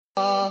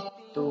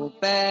तू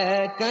पे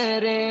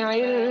करे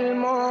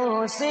इल्मो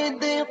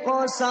सिद्दीक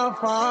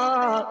सफा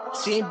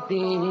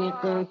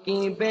सिद्दीक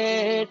की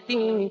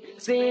बेटी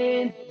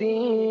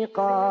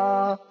सिद्दीका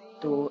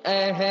तू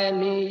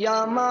अहलिया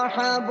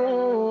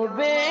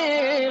महबूबे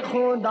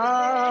खुदा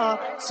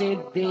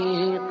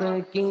सिद्दीक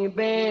की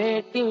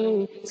बेटी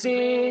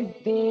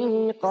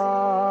सिद्दीका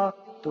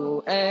तू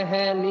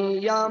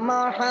अहलिया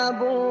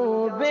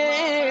महबूबे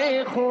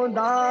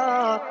खुदा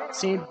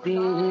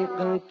सिद्दीक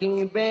की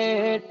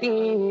बेटी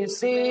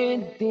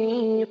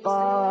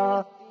सिद्दीका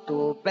तू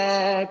पे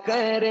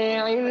करे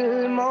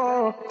इल्मो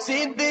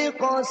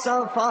सिद्दीक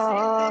सफा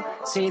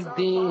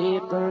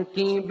सिद्दीक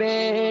की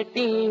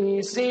बेटी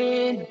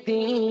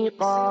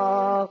सिद्दीका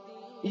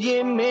ये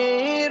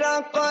मेरा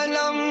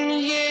कलम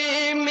ये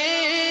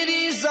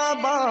मेरी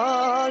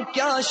ज़बां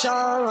क्या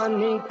शान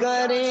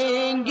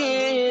करेंगे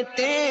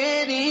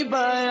तेरी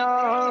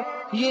बयां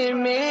ये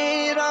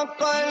मेरा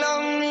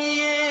कलम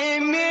ये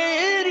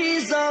मेरी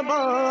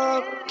ज़बां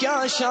क्या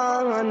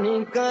शान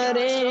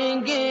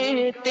करेंगे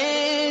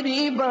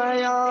तेरी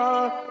बयां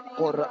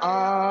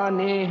कुरान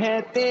है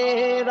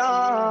तेरा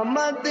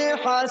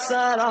मदह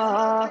सरा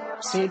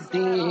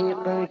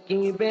सिद्दीक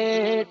की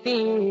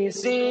बेटी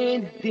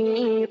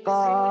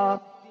सिद्दीका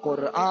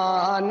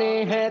कुरान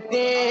है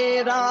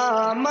तेरा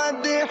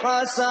मदह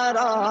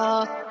सरा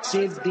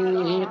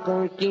सिद्दीक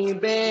की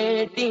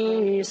बेटी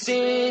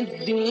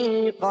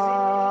सिद्दीका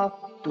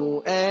तू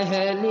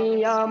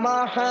अहलिया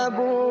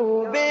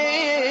महबूबे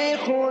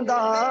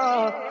खुदा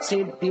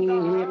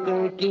सिद्दीक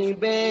की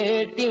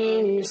बेटी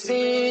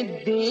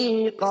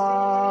सिद्दीका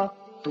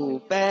तू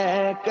पे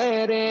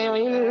करे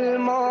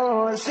इल्मो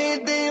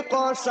सिद्दीक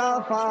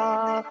सफा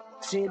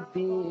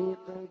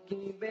सिद्दीक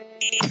की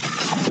बेटी.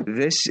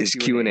 This is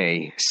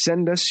QnA.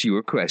 Send us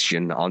your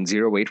question on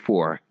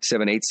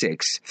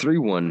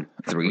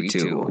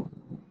 084-786-3132.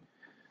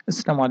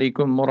 Assalamu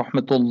alaikum wa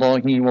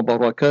rahmatullahi wa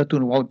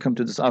barakatuh. Welcome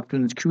to this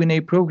afternoon's Q&A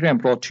program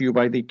brought to you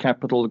by the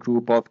Capital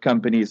Group of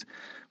Companies.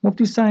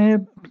 Mufti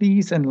Sahib,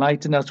 please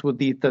enlighten us with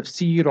the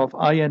tafsir of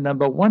ayah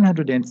number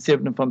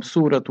 107 from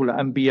Surah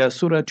Al-Anbiya,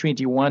 Surah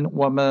 21,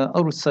 وَمَا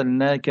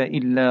أَرْسَلْنَاكَ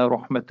إِلَّا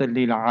رَحْمَةً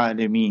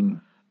لِلْعَالَمِينَ.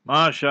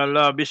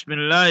 MashaAllah,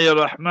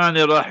 Bismillahir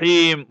Rahmanir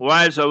Rahim.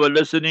 Whilst I was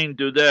listening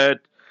to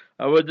that,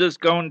 I was just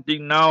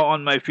counting now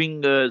on my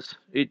fingers.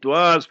 It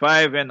was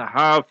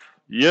 5.5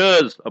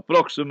 years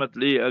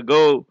approximately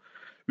ago.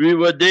 We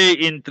were there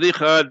in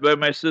Trichat by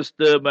my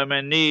sister, by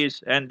my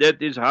niece, and that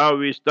is how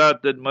we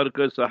started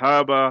Markaz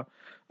Sahaba.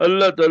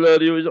 Allah Ta'ala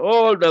is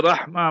all the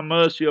rahmah,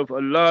 mercy of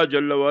Allah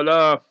Jalla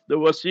wala, the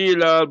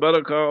wasila,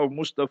 barakah of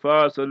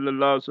Mustafa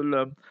Sallallahu Alaihi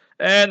Wasallam,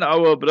 and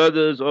our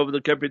brothers of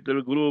the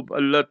Capital Group.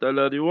 Allah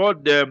Ta'ala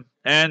reward them.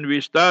 And we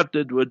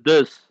started with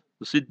this.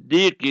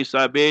 Siddiqi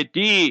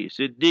Sabeti,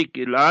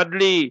 Siddiqi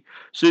Ladli,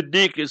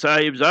 Siddiqi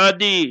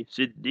Sahibzadi,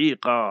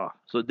 Siddiqa.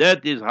 So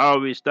that is how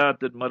we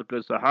started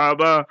Markaz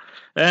Sahaba,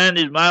 and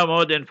it's now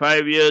more than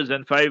 5 years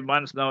and 5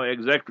 months now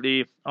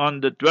exactly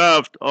on the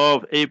 12th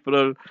of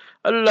April.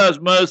 Allah's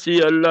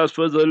mercy, Allah's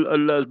fazl,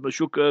 Allah's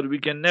shukr. We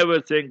can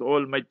never thank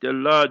Almighty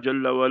Allah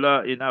Jalla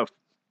wala enough.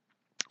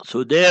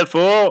 So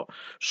therefore,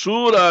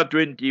 Surah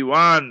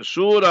 21,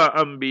 Surah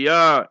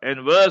Anbiya,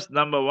 and verse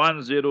number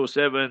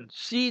 107,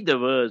 see the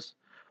verse,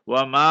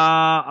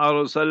 وَمَا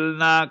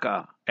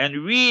أَرْسَلْنَاكَ,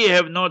 and we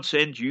have not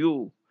sent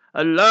you.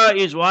 Allah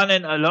is one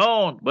and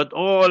alone, but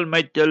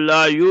Almighty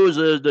Allah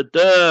uses the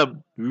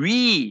term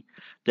we.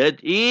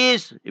 That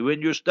is,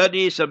 when you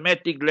study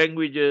Semitic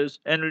languages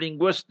and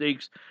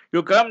linguistics,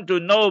 you come to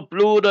know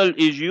plural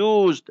is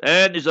used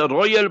and is a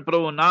royal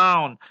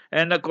pronoun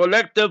and a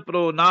collective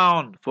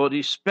pronoun for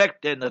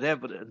respect and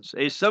reverence,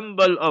 a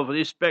symbol of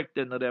respect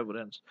and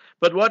reverence.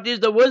 But what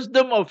is the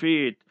wisdom of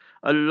it?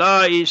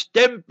 Allah is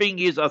stamping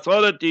His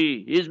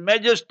authority, His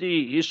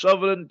majesty, His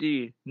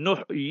sovereignty.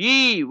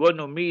 Nuhyi wa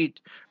numit.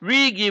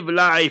 We give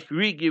life,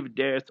 we give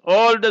death.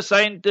 All the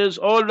scientists,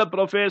 all the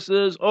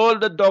professors, all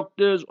the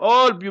doctors,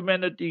 all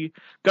humanity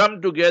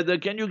come together.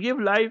 Can you give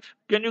life?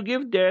 Can you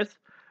give death?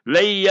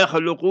 They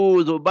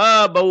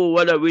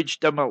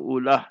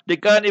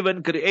can't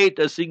even create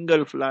a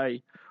single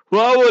fly.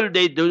 How will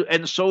they do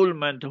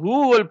ensoulment?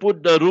 Who will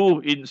put the ruh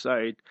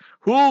inside?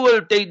 Who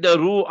will take the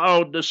ruh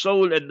out, the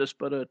soul and the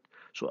spirit?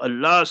 So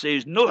Allah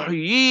says,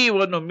 Nuhyi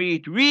wa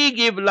numit. We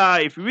give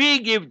life, we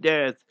give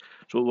death.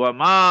 So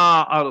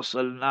وَمَا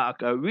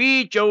أَرْسَلْنَاكَ,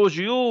 we chose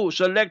you,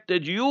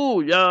 selected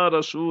you, Ya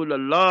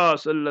Rasulullah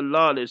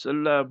sallallahu alayhi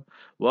wasallam.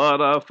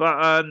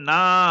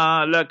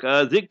 وَرَفَعَنَا لَكَ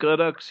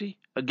ذِكْرَكَ. See,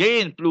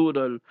 again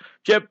plural.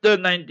 Chapter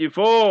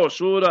 94,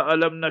 Surah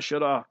Alam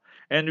Nashrah.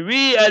 And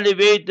we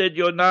elevated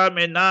your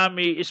nami,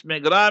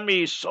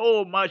 ismegrami,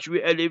 so much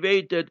we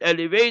elevated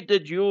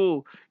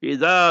you.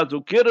 إِذَا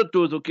ذُكِرْتُ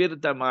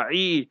ذُكِرْتَ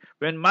مَعِي.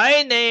 When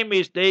my name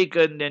is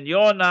taken, then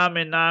your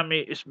nami,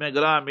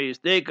 ismegrami is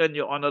taken,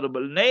 your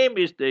honorable name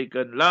is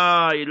taken.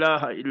 La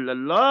ilaha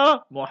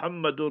illallah,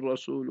 Muhammadur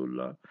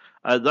Rasulullah.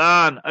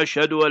 Adhan,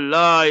 Ashhadu an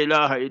la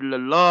ilaha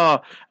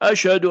illallah,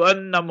 Ashhadu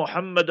anna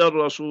Muhammadan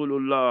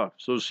Rasulullah.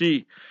 So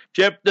see,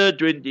 chapter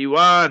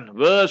 21,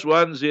 verse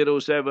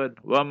 107.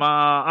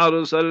 Wama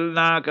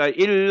arsalnaka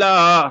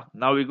illa.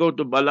 Now we go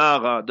to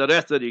Balagha, the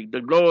rhetoric,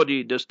 the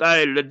glory, the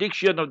style, the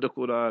diction of the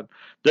Quran.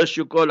 Thus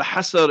you call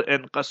Hasr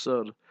and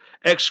Qasr.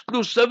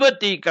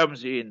 Exclusivity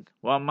comes in.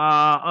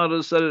 Wama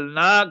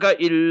arsalnaka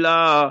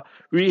illa.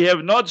 We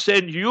have not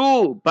sent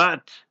you,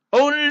 but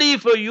only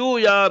for you,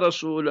 Ya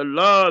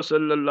Rasulullah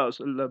sallallahu alaihi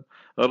wasallam.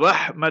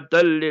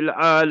 Rahmatan lil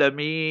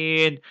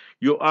alameen.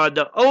 You are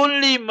the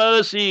only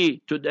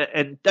mercy to the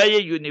entire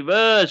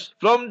universe,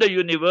 from the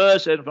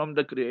universe and from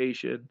the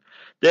creation.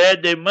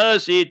 That the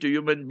mercy to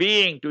human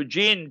being, to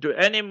jinn, to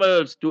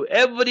animals, to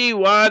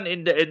everyone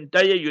in the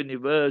entire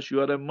universe.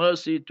 You are a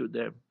mercy to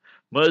them.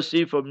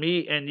 Mercy for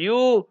me and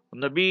you.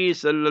 Nabi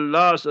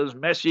sallallahu alaihi wasallam's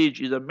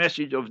message is a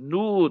message of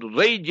nur,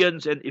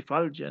 radiance and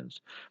effulgence.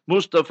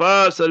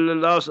 Mustafa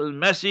sallallahu alaihi wasallam's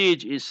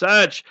message is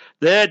such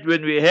that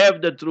when we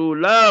have the true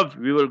love,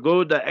 we will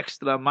go the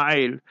extra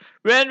mile.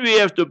 When we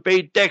have to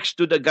pay tax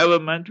to the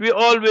government, we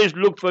always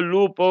look for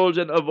loopholes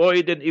and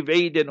avoid and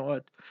evade and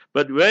what.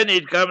 But when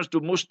it comes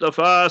to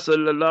Mustafa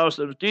sallallahu alaihi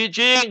wasallam's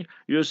teaching,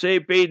 you say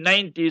pay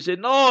 90. You say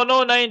no,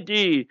 no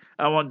 90.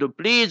 I want to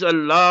please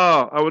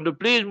Allah. I want to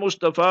please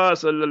Mustafa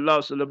sallallahu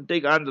alaihi wasallam.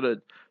 Take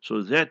 100.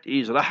 So that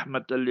is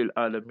rahmatan lil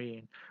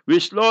alameen. We're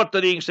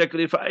slaughtering,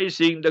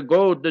 sacrificing the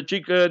goat, the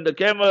chicken, the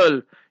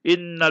camel.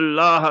 Inna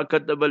Allah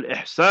katab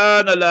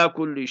al-ihsan ala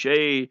kulli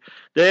shay.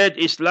 That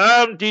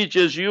Islam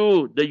teaches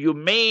you the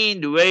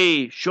humane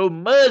way. Show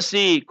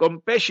mercy,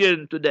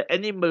 compassion to the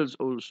animals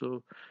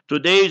also.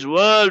 Today's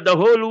world, the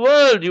whole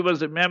world, you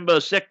must remember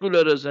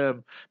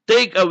secularism.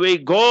 Take away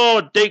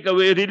God, take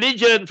away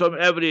religion from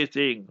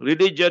everything.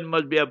 Religion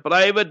must be a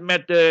private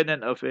matter and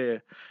an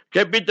affair.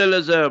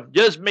 Capitalism,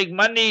 just make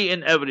money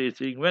in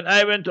everything. When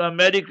I went to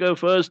America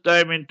first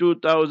time in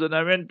 2000,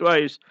 I went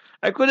twice.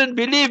 I couldn't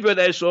believe when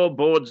I saw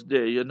boards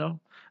there,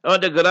 on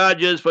the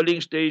garages,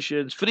 filling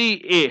stations,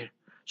 free air.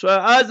 So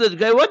I asked this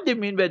guy, what do you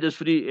mean by this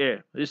free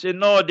air? He said,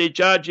 no, they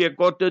charge you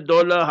 $0.25,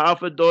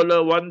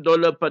 $0.50,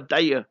 $1 per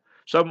tire.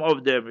 Some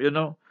of them,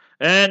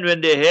 And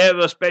when they have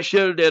a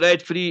special, they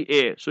write free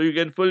air. So you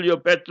can fill your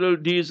petrol,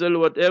 diesel,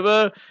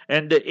 whatever,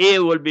 and the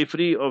air will be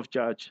free of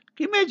charge.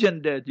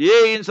 Imagine that.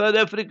 Yeah, in South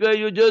Africa,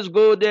 you just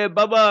go there,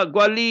 Baba,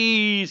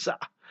 Gwalisa.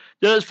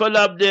 Just fill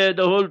up there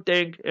the whole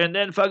tank, and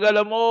then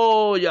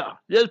Fagalamoya.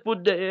 Just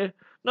put the air.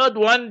 Not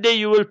one day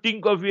you will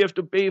think of you have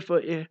to pay for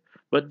air.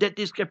 But that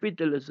is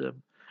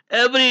capitalism.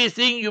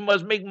 Everything you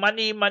must make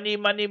money, money,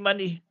 money,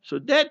 money. So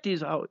that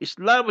is how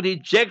Islam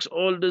rejects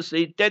all the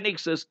satanic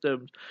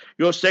systems.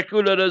 Your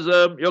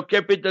secularism, your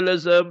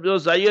capitalism, your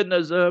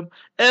Zionism,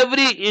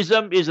 every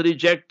ism is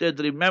rejected.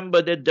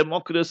 Remember that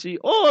democracy,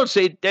 all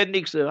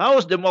satanic. How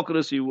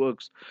democracy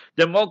works?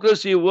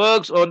 Democracy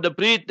works on the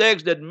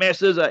pretext that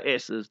masses are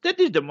asses. That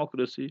is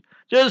democracy.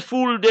 Just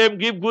fool them,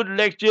 give good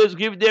lectures,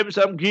 give them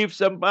some gifts,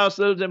 some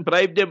parcels, and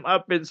bribe them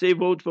up and say,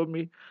 vote for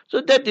me.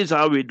 So that is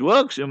how it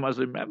works. You must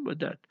remember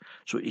that.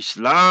 So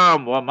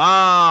Islam,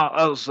 وَمَا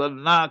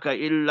أَرْسَلْنَاكَ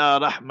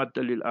إِلَّا رَحْمَةً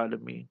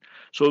لِلْعَالَمِينَ.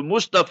 So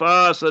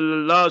Mustafa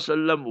sallallahu alaihi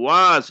wasallam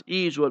was,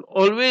 is, will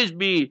always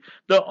be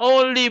the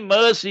only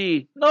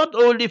mercy, not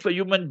only for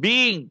human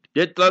beings.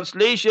 That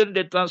translation,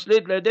 they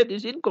translate like that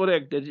is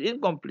incorrect, that is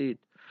incomplete.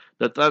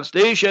 The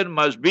translation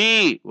must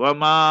be,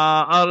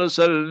 وَمَا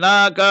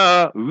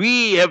أَرْسَلْنَاكَ.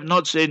 We have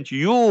not sent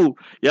you,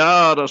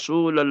 Ya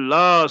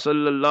Rasulullah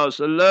sallallahu alaihi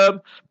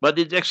wasallam, but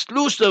it's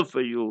exclusive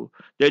for you,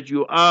 that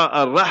you are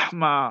a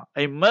rahmah,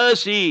 a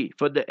mercy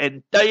for the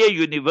entire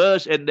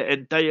universe and the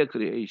entire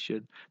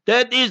creation.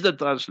 That is the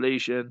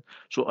translation.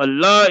 So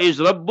Allah is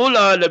Rabbul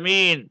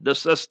Alameen, the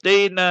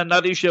sustainer,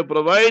 nourisher,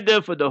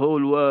 provider for the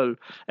whole world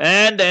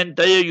and the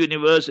entire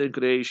universe and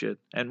creation.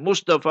 And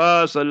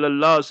Mustafa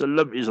sallallahu alaihi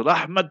wasallam is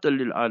Rahmatan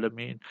lil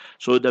Alameen.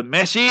 So the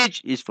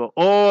message is for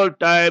all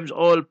times,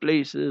 all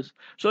places.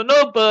 So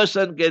no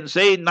person can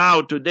say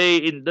now, today,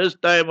 in this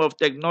time of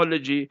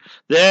technology,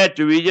 that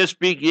we just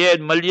speak here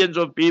and millions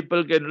of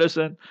people can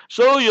listen.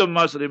 So you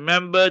must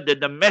remember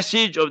that the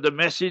message of the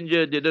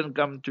messenger didn't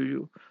come to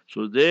you.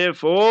 So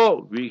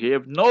therefore, we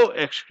have no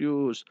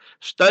excuse.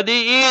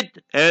 Study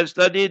it and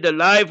study the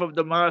life of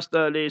the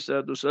Master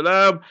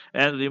ﷺ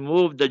and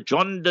remove the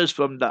jaundice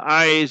from the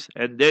eyes,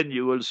 and then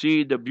you will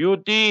see the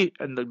beauty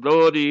and the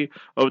glory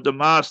of the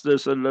Master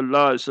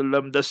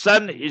ﷺ. The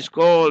sun is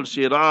called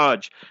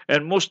Siraj,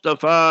 and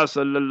Mustafa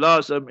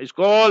ﷺ is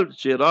called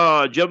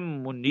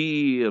Sirajam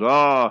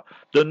Munira.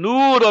 The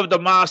nur of the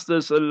Master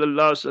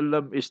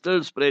ﷺ is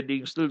still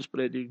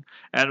spreading,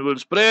 and will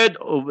spread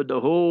over the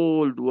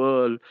whole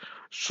world.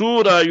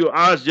 Surah, you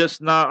asked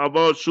just now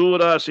about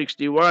Surah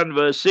 61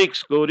 verse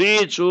 6. Go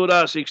read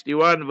Surah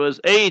 61 verse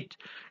 8.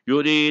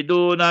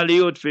 يُرِيدُونَ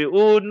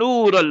لِيُطْفِئُوا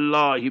نُورَ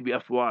اللَّهِ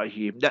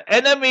بِأَفْوَاهِهِمْ. The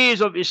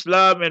enemies of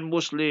Islam and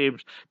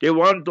Muslims, they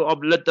want to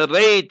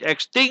obliterate,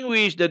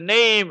 extinguish the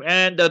name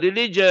and the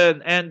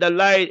religion and the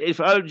light,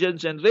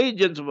 effulgence and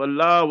radiance of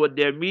Allah with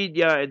their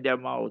media and their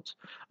mouths.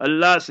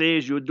 Allah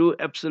says you do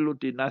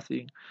absolutely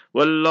nothing.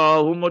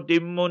 Wallahu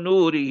mutimmu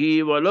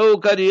nurihi walau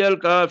karihal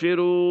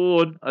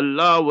kafirun.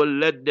 Allah will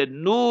let the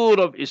nur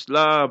of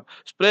Islam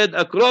spread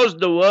across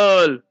the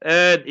world,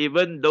 and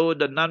even though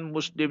the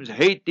non-Muslims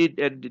hate it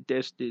and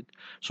detest it.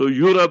 So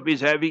Europe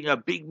is having a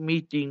big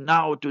meeting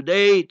now,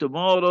 today,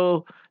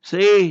 tomorrow.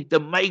 Say the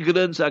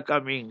migrants are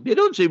coming. They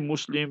don't say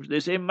Muslims, they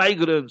say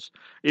migrants.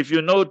 If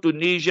you know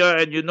Tunisia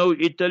and you know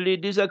Italy,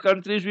 these are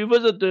countries we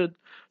visited.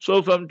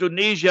 So from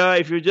Tunisia,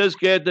 if you just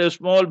get a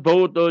small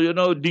boat or,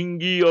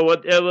 dinghy or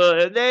whatever,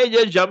 and they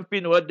just jump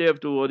in, what they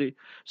have to worry.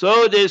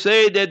 So they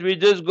say that we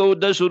just go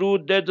this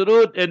route, that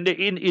route, and they're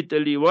in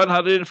Italy.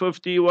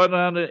 150,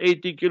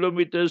 180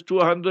 kilometers,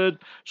 200.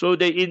 So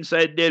they're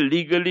inside there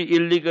legally,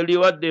 illegally,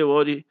 what they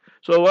worry.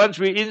 So once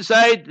we're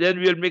inside,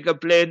 then we'll make a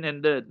plan.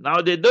 And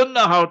now they don't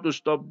know how to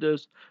stop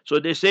this. So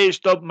they say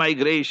stop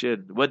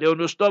migration. But they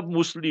want to stop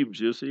Muslims,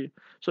 you see.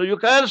 So you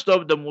can't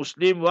stop the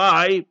Muslim.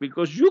 Why?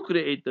 Because you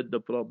created the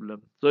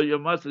problem. So you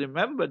must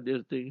remember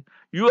this thing.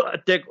 You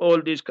attack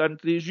all these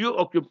countries. You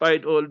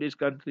occupied all these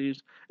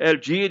countries.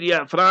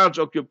 Algeria, France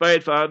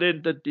occupied for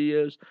 130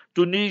 years.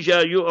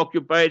 Tunisia, you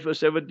occupied for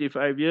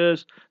 75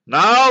 years.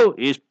 Now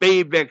is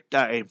payback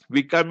time.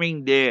 We're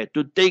coming there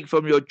to take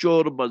from your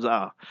chor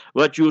bazaar.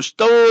 What you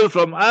stole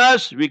from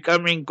us, we're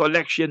coming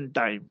collection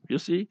time. You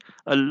see?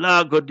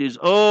 Allah got His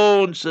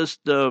own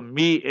system.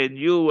 Me and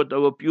you, with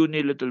our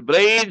puny little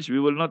brains, we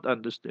will not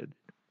understand.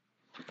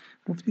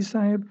 Mufti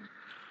Sahib,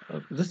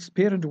 this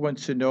parent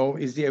wants to know,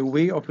 is there a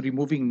way of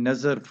removing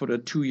nazar for a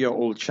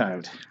 2-year-old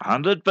child?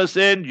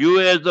 100%. You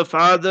as the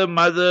father,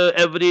 mother,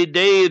 every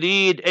day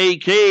read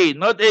AK,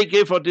 not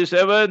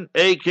AK-47,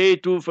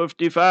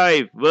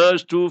 AK-255,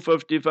 verse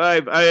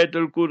 255,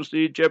 Ayatul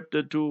Kursi,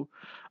 chapter 2.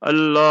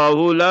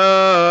 Allahu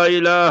la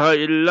ilaha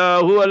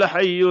illa huwa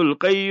al-hayyul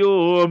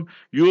qayyum.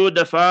 You,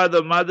 the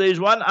father, mother, is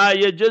one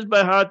ayah just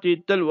by heart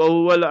itself. Wa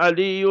huwa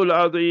al-aliyyul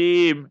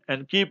azim.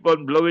 And keep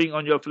on blowing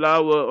on your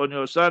flower, on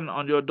your son,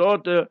 on your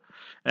daughter.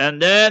 And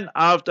then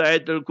after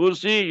Ayatul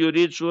Kursi, you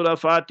read Surah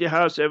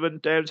Fatiha 7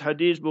 times,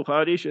 Hadith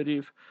Bukhari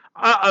Sharif.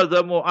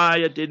 A'adhamu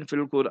ayatin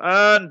fil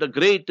Quran, the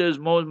greatest,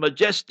 most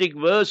majestic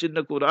verse in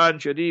the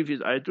Quran Sharif is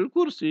Ayatul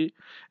Kursi.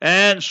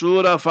 And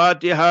Surah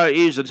Fatiha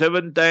is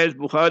 7 times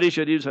Bukhari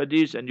Sharif's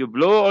Hadith. And you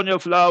blow on your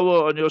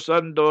flower, on your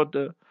son,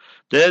 daughter.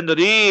 Then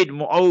read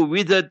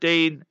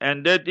Mu'awwidhatain,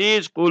 and that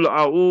is Qul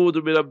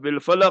a'udhu bi rabbil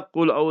falaq,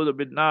 Qul a'udhu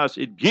bin nas.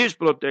 It gives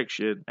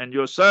protection, and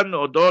your son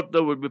or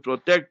daughter will be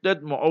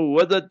protected,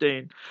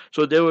 Mu'awwidhatain.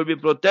 So they will be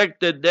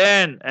protected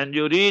then, and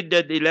you read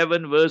that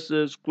 11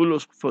 verses,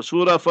 for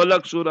Surah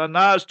Falaq, Surah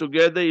Nas,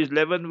 together is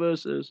 11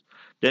 verses.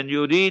 Then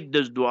you read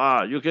this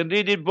dua. You can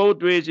read it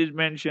both ways, is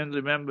mentioned,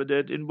 remember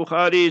that. In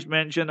Bukhari is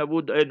mentioned,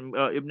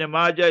 Ibn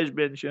Majah is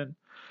mentioned.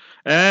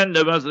 And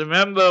you must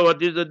remember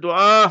what is the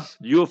dua.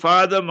 You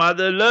father,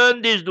 mother,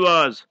 learn these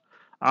duas.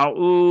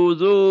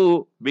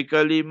 A'udhu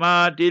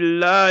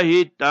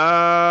bikalimatillahi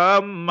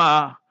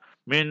tamma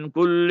min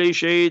kulli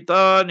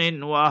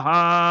shaytanin wa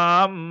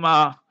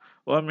hamma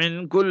wa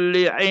min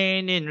kulli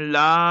ainin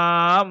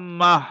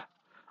lamma.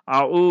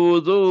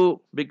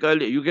 A'udhu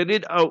bikali. You can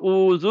read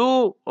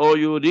a'udhu or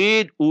you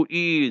read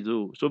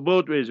u'idhu. So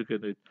both ways you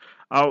can read.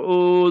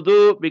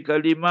 A'udhu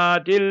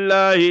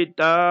bikalimatillahi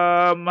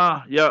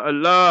tamma. Ya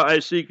Allah, I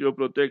seek your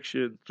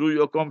protection through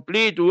your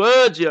complete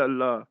words, Ya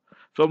Allah.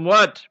 From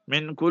what?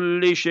 Min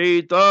kulli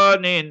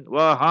shaytanin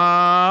wa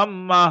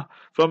hamma.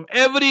 From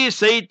every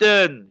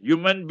Satan,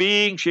 human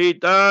being,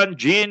 shaitan,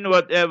 jinn,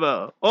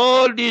 whatever.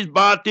 All these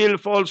batil,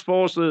 false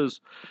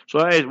forces. So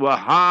I wa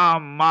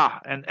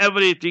hamma, and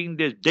everything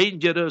that's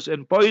dangerous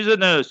and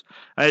poisonous.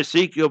 I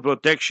seek your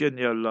protection,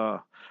 Ya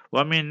Allah.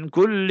 وَمِن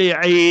كُلِّ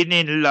عَيْنٍ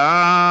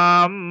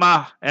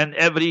لَامَّةٍ, and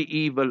every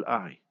evil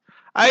eye.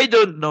 I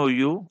don't know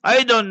you.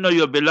 I don't know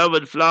your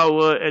beloved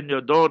flower and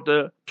your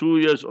daughter, 2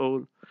 years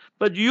old.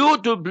 But you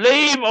to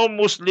blame, O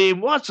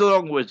Muslim, what's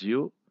wrong with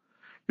you?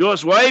 Your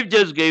wife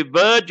just gave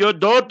birth, your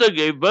daughter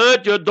gave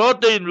birth, your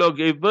daughter-in-law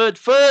gave birth.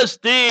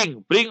 First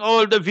thing, bring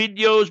all the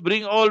videos,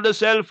 bring all the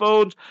cell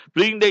phones,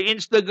 bring the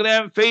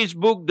Instagram,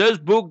 Facebook, this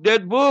book,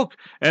 that book,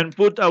 and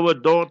put our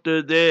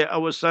daughter there,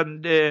 our son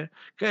there.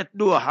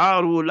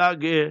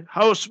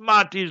 How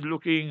smart he's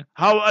looking,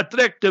 how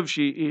attractive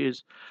she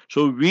is.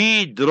 So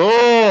we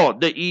draw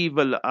the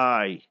evil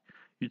eye.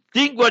 You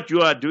think what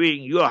you are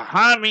doing, you are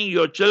harming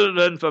your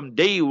children from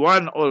day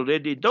one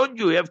already. Don't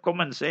you have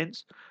common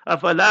sense?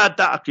 أَفَلَا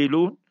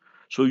تَعْقِلُونَ?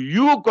 So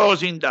you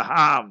causing the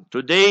harm.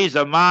 Today's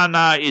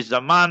zamana is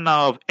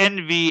zamana of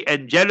envy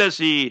and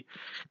jealousy.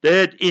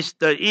 That is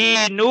the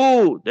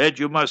inu, that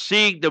you must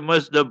seek the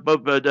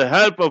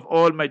help of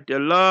Almighty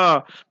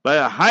Allah by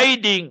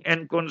hiding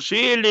and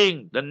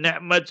concealing the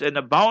ni'mats and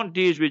the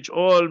bounties which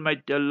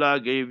Almighty Allah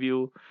gave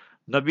you.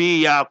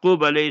 Nabi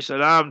Yaqub alayhi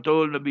salam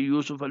told Nabi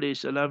Yusuf alayhi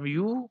salam,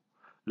 you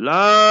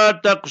la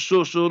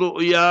taqsusu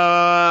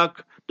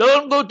ru'yak.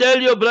 Don't go tell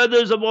your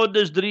brothers about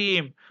this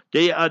dream.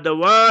 They are the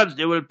ones,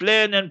 they will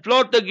plan and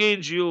plot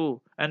against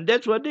you. And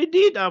that's what they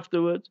did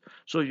afterwards.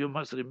 So you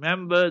must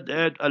remember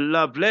that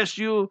Allah bless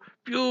you,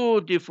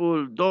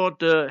 beautiful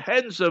daughter,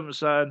 handsome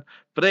son,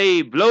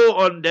 pray, blow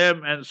on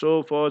them and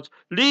so forth.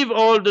 Leave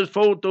all the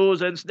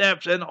photos and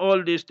snaps and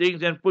all these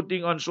things and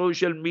putting on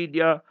social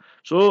media.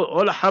 So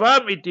all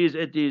haram it is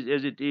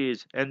as it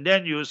is. And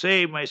then you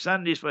say, my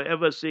son is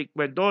forever sick,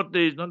 my daughter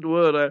is not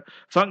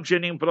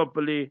functioning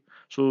properly.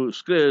 So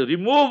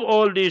remove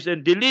all this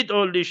and delete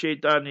all this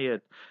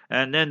shaitaniyat.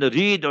 And then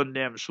read on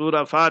them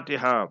Surah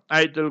Fatiha,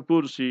 Ayatul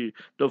Kursi,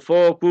 the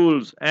four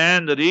kuls,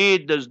 and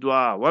read this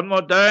dua. One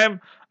more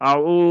time.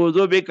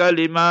 A'udhu bi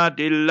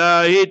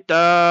kalimatillahi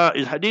ta.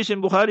 Is hadith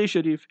in Bukhari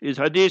Sharif. Is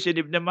hadith in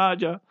Ibn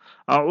Majah.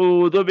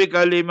 A'udhu bi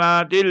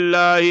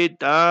kalimatillahi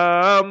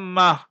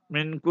tamma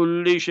min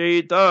kulli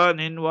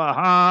shaitanin wa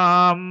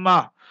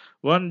hamma.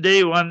 One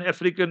day, one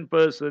African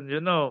person,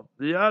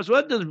 they asked,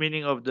 what is the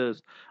meaning of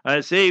this? I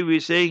say, we're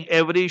saying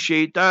every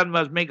shaitan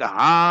must make a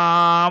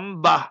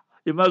hamba.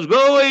 You must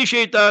go away,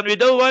 shaitan. We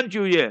don't want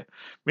you here.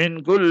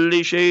 Min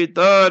kulli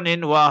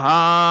shaitanin wa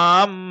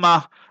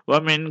hamma.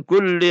 وَمِن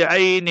كُلِّ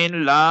عَيْنٍ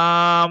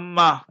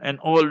لَامَّةٍ. And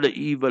all the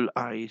evil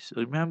eyes.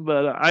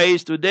 Remember, the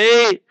eyes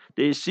today,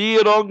 they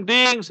see wrong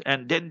things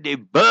and then they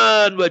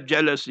burn with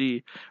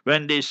jealousy.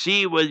 When they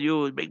see with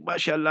you, big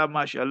mashallah,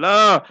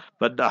 mashallah,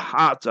 but the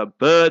hearts are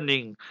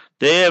burning.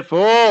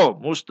 Therefore,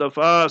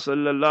 Mustafa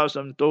sallallahu alaihi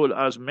wasallam told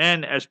us,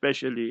 men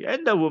especially,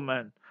 and the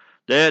woman,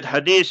 that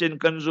hadith in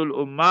Kanzul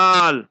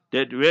Ummal,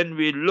 that when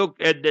we look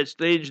at that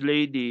strange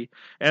lady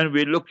and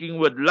we're looking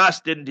with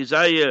lust and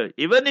desire,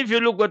 even if you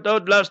look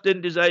without lust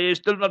and desire,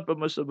 it's still not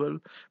permissible.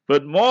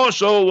 But more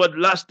so with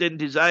lust and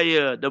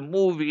desire, the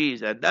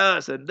movies and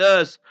thus,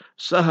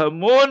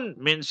 Sahamun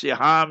min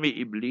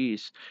sihami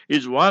iblis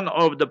is one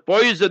of the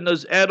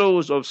poisonous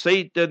arrows of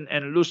Satan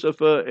and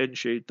Lucifer and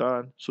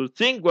Shaitan. So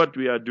think what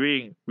we are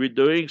doing. We're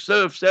doing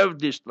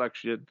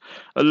self-destruction.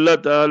 Allah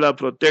Ta'ala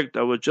protect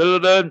our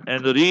children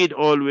and read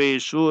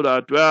always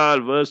Surah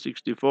 12 verse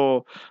 64.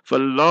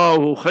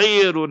 فَاللَّهُ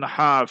خَيْرٌ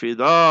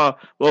حَافِظًا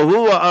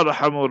وَهُوَ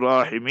أَرْحَمُ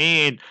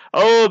الرَّاحِمِينَ.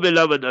 Oh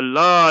beloved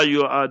Allah,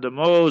 you are the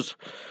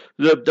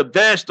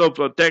best of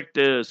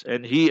protectors,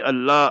 and He,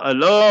 Allah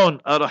alone,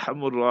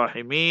 Arhamur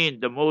Rahimin,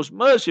 the most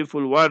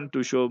merciful one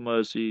to show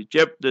mercy.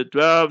 Chapter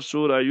 12,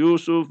 Surah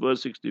Yusuf,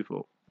 verse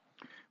 64.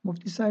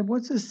 Mufti Sahib,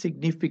 what's the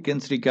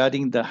significance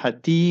regarding the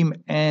Hatim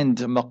and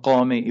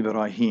Maqam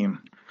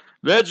Ibrahim?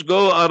 Let's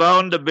go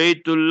around the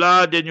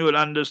Baytullah, then you will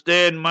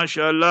understand.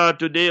 MashaAllah,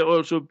 today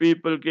also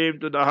people came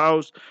to the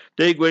house.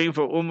 They're going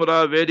for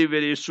Umrah very,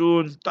 very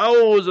soon.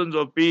 Thousands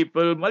of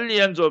people,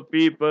 millions of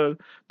people.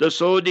 The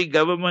Saudi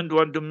government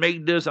want to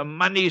make this a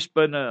money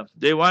spinner.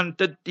 They want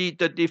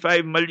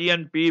 35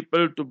 million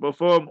people to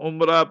perform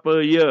Umrah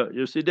per year.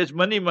 You see, that's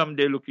minimum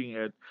they're looking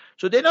at.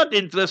 So they're not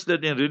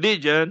interested in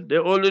religion.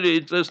 They're already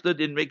interested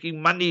in making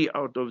money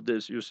out of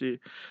this, you see.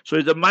 So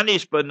it's a money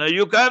spinner.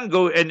 You can't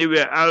go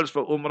anywhere else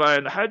for Umrah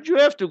and Hajj. You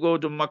have to go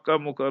to Makkah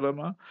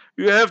Mukarramah.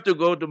 You have to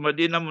go to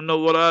Medina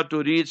Munawwara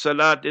to read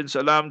Salat and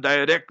Salam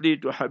directly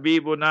to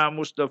Habibuna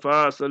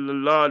Mustafa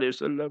sallallahu alayhi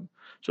wasallam.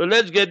 So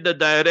let's get the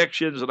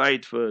directions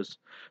right first.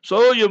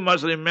 So you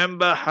must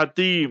remember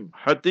Hatim.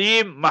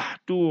 Hatim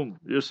Mahtum.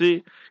 You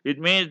see, it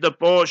means the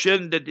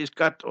portion that is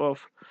cut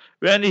off.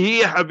 When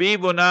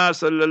Habibuna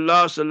sallallahu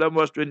alaihi wasallam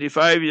was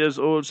 25 years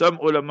old, some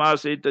ulama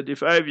say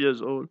 35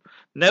 years old.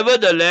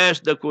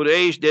 Nevertheless, the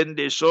Quraysh, then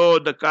they saw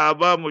the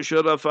Kaaba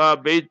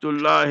Musharrafa,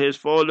 Baytullah has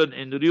fallen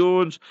in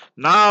ruins.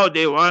 Now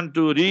they want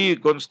to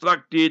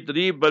reconstruct it,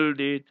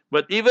 rebuild it.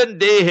 But even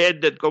they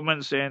had that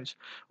common sense.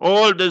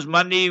 All this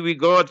money we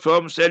got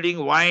from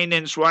selling wine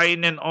and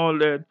swine and all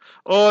that.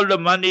 All the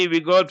money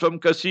we got from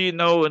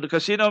casino, and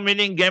casino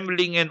meaning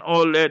gambling and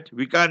all that,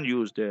 we can't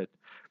use that.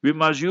 We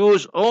must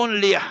use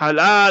only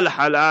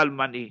halal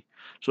money.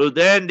 So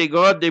then they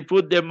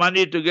put their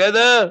money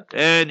together,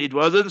 and it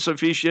wasn't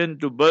sufficient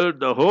to build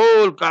the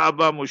whole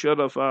Kaaba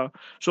Musharrafa.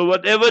 So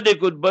whatever they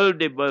could build,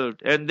 they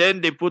built. And then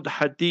they put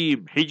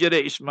Hatim, Hijr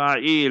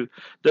Ismail,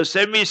 the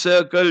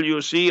semicircle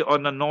you see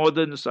on the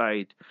northern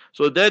side.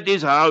 So that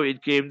is how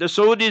it came. The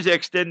Saudis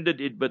extended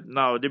it, but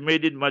now they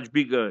made it much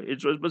bigger.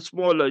 It was much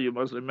smaller, you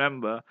must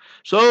remember.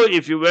 So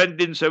if you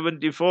went in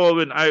 74,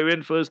 when I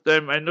went first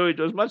time, I know it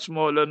was much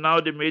smaller.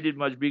 Now they made it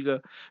much bigger.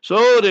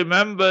 So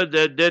remember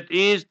that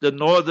is the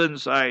northern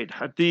side,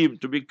 Hatim,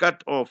 to be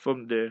cut off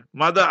from there.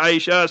 Mother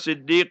Aisha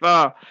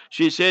Siddiqa,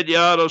 she said,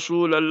 Ya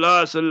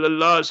Rasulullah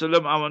sallallahu alaihi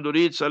wasallam, I want to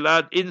read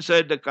Salat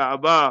inside the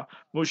Kaaba.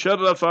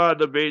 Musharrafa,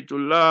 the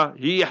Baytullah,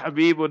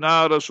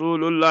 Habibuna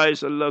Rasulullah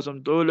sallallahu alaihi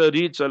wasallam told her,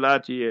 read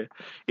Salat here.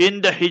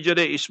 In the Hijr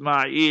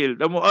Ismail,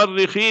 the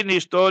Mu'arrikhin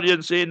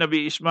historians say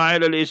Nabi Ismail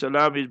alayhi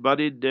salam is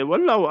buried there.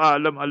 Wallahu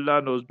a'lam,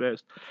 Allah knows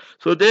best.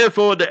 So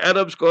therefore the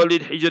Arabs call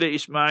it Hijr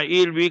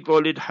Ismail, we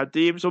call it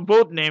Hatim. So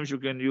both names you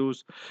can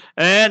use.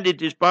 And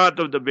it is part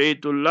of the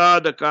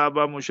Baytullah, the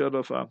Kaaba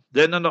Musharrafa.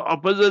 Then on the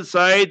opposite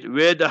side,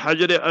 where the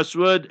Hajar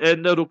Aswad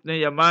and the Rukn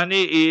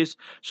Yamani is,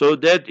 so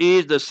that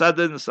is the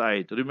southern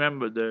side. Remember,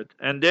 remember that.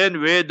 And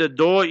then where the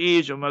door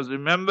is, you must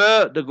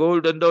remember the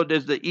golden door,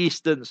 there's the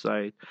eastern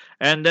side.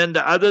 And then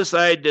the other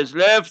side is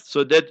left,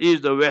 so that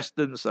is the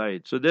western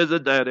side. So there's the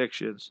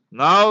directions.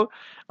 Now,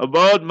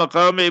 about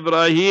Maqam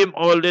Ibrahim,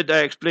 all that I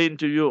explained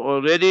to you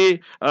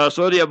already.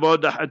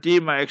 About the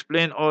Hatim, I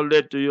explained all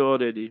that to you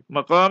already.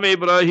 Maqam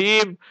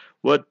Ibrahim,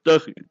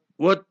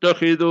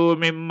 وَاتَّخِذُوا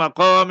مِن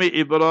مَقَامِ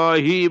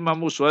إِبْرَاهِيمَ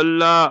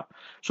مُصَلَّى.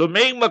 So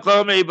make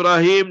Maqam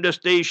Ibrahim the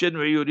station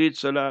where you read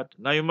Salat.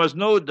 Now you must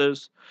know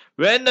this.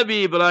 When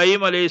Nabi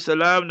Ibrahim alayhi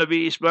salam,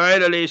 Nabi Ismail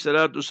alayhi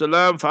salatu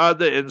salam,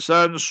 father and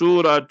son,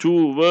 Surah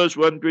 2, verse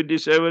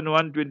 127,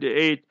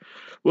 128,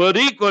 were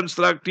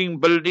reconstructing,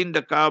 building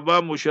the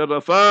Kaaba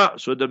Musharrafa.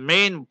 So the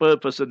main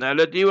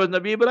personality was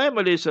Nabi Ibrahim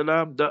alayhi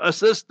salam. The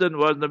assistant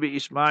was Nabi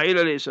Ismail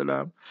alayhi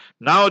salam.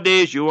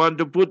 Nowadays you want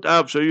to put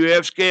up, so you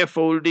have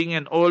scaffolding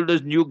and all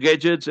those new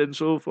gadgets and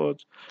so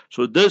forth.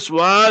 So this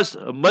was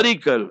a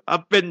miracle.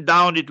 Up and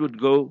down it would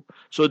go.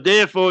 So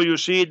therefore you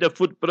see the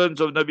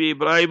footprints of Nabi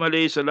Ibrahim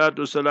alayhi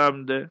salatu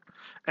salam there.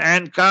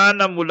 And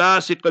kana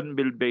mulasiqan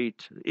bil bayt.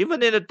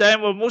 Even in the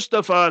time of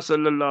Mustafa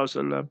sallallahu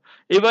alaihi wasallam,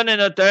 even in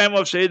the time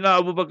of Sayyidina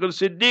Abu Bakr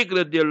Siddiq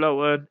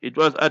radiallahu anh, it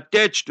was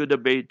attached to the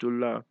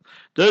Baytullah.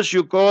 Thus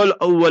you call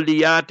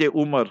awwaliyat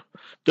Umar.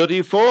 The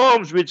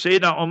reforms which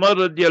Sayyidina Umar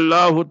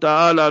radiallahu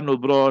ta'ala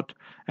anhu brought.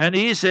 And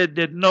he said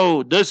that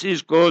no, this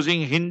is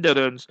causing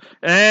hindrance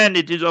and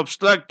it is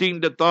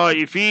obstructing the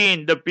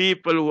ta'ifin, the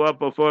people who are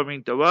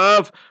performing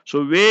tawaf.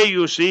 So where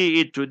you see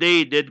it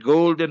today, that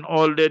gold and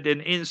all that,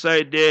 and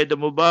inside there the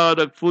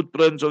Mubarak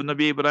footprints of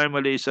Nabi Ibrahim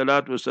alayhi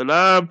salatu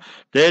wasalam,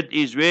 that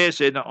is where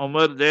Sayyidina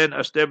Umar then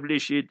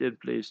established it and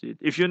placed it.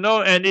 If you know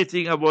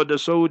anything about the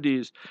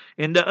Saudis,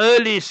 in the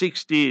early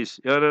 60s,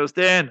 you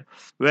understand,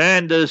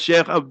 when the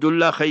Sheikh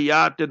Abdullah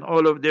Khayyat and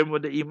all of them were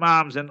the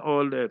Imams and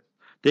all that,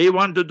 they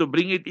wanted to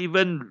bring it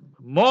even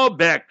more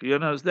back, you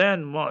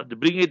understand, more, to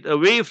bring it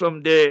away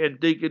from there and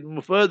take it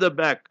further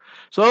back.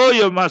 So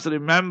you must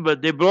remember,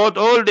 they brought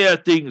all their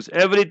things,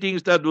 everything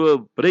that were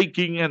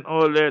breaking and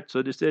all that.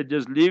 So they said,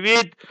 just leave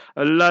it.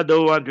 Allah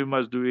don't want, we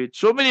must do it.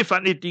 So many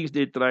funny things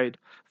they tried.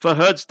 For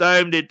Hajj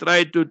time, they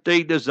tried to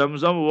take the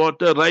Zamzam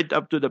water right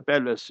up to the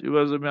palace. You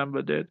must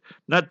remember that.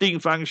 Nothing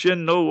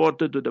functioned, no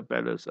water to the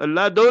palace.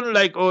 Allah don't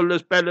like all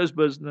this palace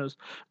business.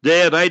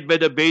 They're right by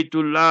the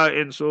Baytullah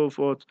and so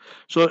forth.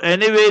 So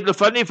anyway, the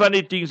funny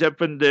things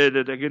happened there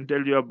that I can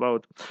tell you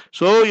about.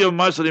 So you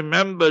must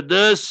remember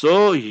this.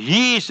 So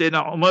he,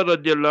 Sayyidina Umar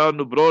radiallahu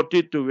anhu, brought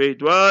it to where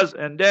it was.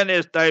 And then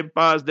as time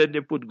passed, then they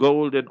put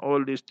gold and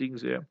all these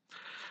things here.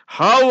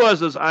 How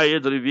was this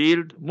ayat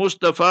revealed?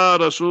 Mustafa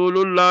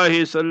Rasulullah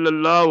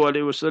sallallahu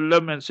alayhi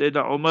wasallam and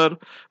Sayyidina Umar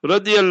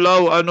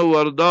radiallahu anhu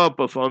warda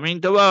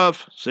performing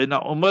tawaf.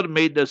 Sayyidina Umar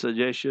made the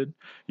suggestion,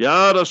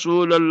 Ya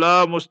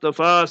Rasulullah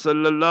Mustafa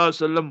sallallahu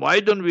alayhi wasallam, why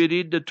don't we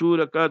read the 2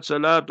 rakat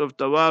salat of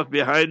tawaf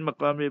behind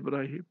Maqam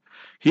Ibrahim?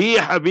 He,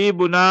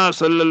 Habibuna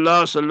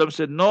sallallahu alayhi wasallam,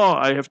 said, no,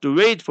 I have to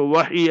wait for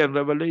wahi and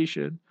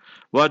revelation.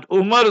 What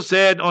Umar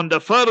said on the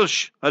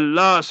farsh,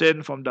 Allah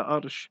sent from the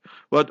arsh.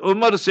 What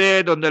Umar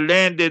said on the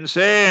land and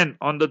sand,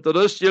 on the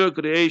terrestrial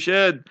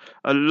creation,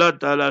 Allah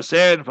Ta'ala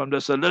sent from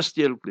the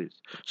celestial place.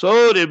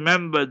 So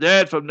remember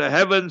that from the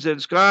heavens and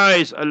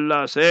skies,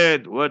 Allah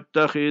said,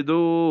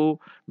 وَاتَّخِذُوا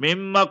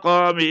مِن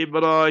مَقَامِ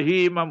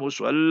إِبْرَاهِيمَ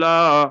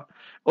مُصَلَّى.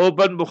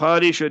 Open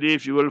Bukhari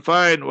Sharif, you will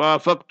find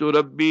Wafaqtu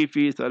Rabbi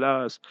fi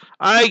thalas.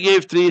 I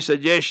gave 3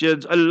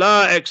 suggestions,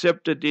 Allah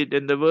accepted it,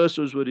 and the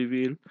verses were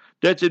revealed.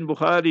 That's in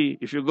Bukhari.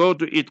 If you go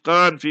to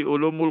Itqan fi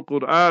Ulumul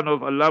Quran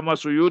of Allama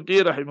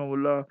Suyuti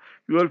rahimahullah,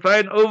 you will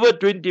find over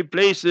 20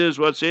 places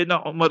what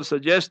Sayyidina Umar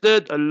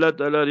suggested. Allah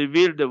Ta'ala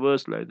revealed the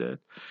verse like that.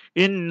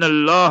 Inna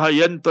Allah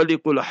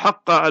yantaliqul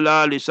haqqa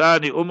ala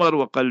lisani Umar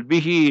wa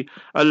qalbihi.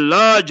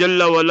 Allah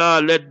Jalla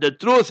wala let the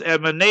truth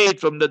emanate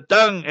from the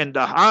tongue and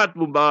the heart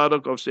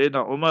Mubarak of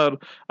Sayyidina Umar,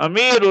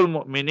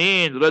 Amirul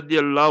Mu'mineen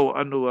radiyallahu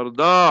anhu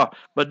warda.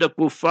 But the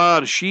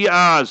kuffar,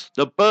 Shi'as,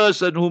 the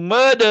person who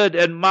murdered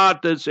and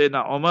martyred Sayyidina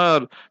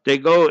Umar, they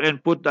go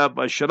and put up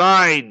a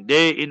shrine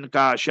there in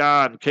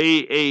Kashan,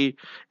 Kashan,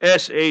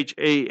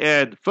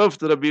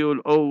 5th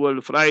Rabiul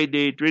Awwal,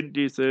 Friday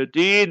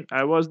 2013.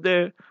 I was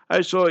there.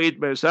 I saw it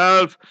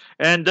myself.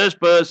 And this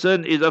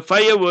person is a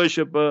fire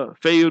worshipper,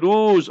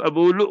 Fayruz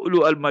Abu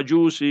Lu'lu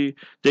al-Majusi.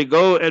 They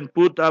go and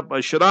put up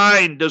a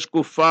shrine, this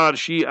kuffar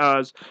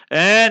Shi'as,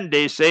 and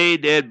they say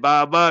that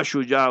Baba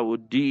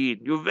Shuja'uddin,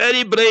 you're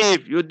very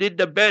brave, you did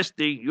the best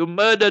thing, you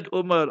murdered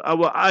Umar,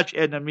 our arch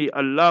enemy,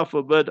 Allah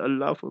forbid,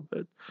 Allah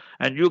forbid.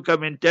 And you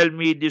come and tell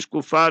me this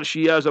kuffar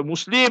Shia is a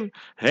Muslim,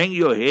 hang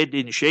your head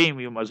in shame,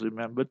 you must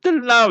remember. Till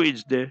now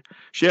it's there.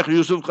 Sheikh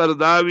Yusuf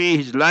Qaradawi,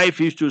 his life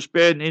is to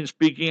spend in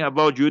speaking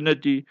about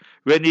unity.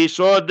 When he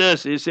saw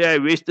this, he said, I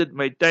wasted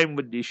my time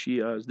with these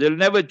Shias. They'll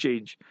never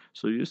change.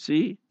 So you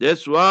see,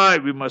 that's why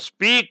we must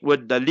speak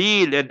with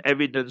dalil and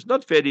evidence,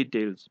 not fairy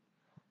tales.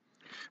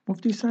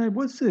 Mufti Sahib,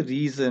 what's the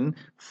reason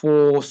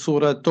for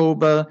Surah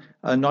Tawbah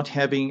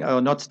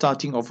not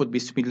starting off with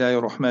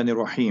Bismillahir Rahmanir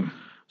Rahim?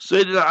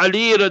 Sayyidina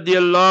Ali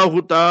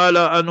radiallahu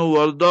ta'ala anhu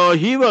warda,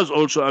 he was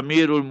also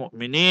Amirul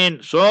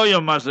Mu'mineen. So you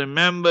must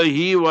remember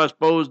he was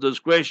posed this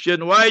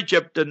question, why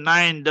chapter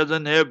 9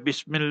 doesn't have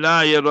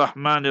Bismillahir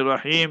Rahmanir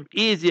Rahim?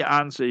 Easy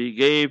answer he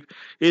gave.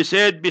 He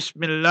said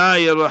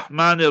Bismillahir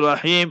Rahmanir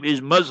Rahim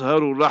is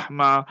Mazharul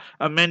Rahmah,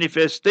 a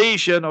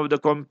manifestation of the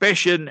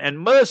compassion and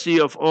mercy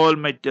of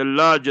Almighty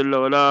Allah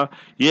Jalla wala.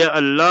 Here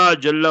Allah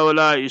Jalla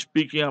wala is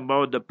speaking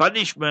about the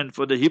punishment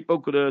for the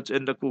hypocrites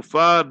and the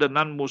kuffar, the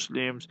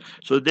non-Muslims.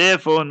 So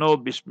therefore no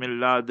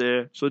Bismillah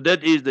there. So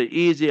that is the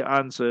easy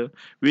answer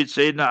which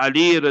Sayyidina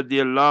Ali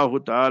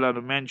radiallahu ta'ala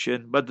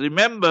mentioned. But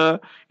remember,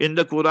 in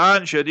the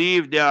Quran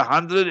Sharif there are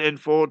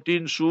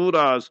 114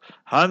 surahs,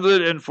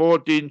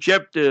 114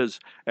 chapters,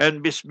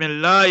 and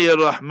Bismillahir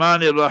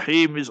Rahmanir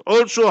Rahim is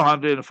also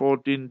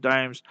 114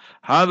 times,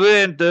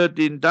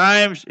 113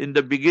 times in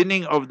the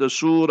beginning of the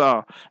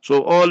surah.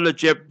 So all the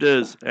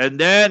chapters, and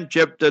then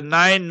chapter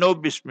 9 no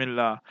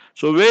Bismillah.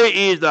 So where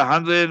is the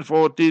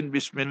 114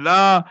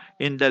 Bismillah?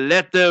 In the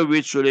letter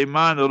which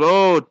Sulaiman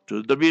wrote,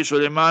 to Nabi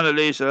Sulaiman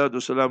alayhi salatu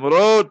wasalam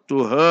wrote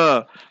to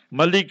her,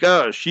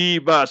 Malika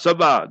Sheba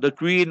Saba, the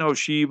queen of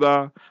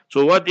Sheba.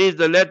 So what is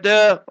the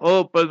letter?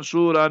 Open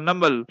Surah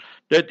Naml.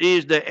 That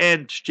is the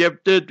end,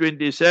 chapter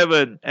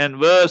 27 and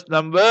verse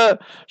number.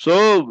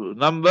 So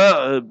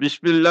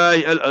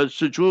Bismillah,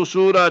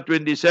 Surah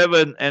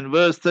 27 and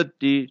verse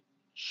 30.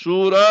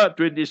 Surah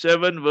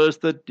 27 verse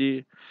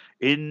 30.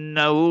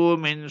 Innahu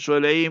min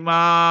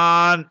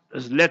Sulaiman.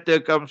 This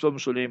letter comes from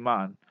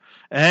Sulaiman.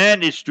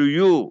 And it's to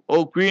you,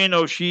 O Queen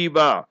of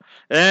Sheba.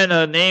 And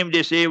her name,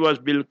 they say, was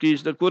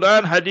Bilqis. The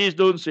Quran Hadith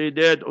don't say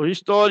that. Or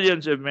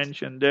historians have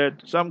mentioned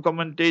that. Some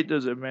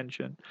commentators have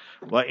mentioned.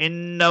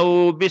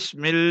 وَإِنَّهُ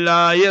بِسْمِ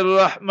اللَّهِ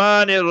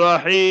الرَّحْمَنِ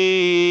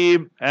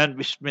الرَّحِيمِ. And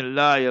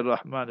Bismillahir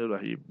Rahmanir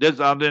Rahim. That's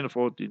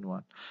 114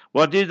 one.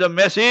 What is the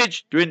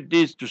message?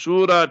 20 to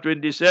Surah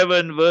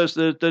 27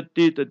 verses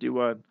 30,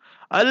 31.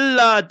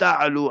 Allah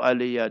ta'alu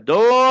aliyya.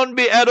 Don't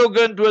be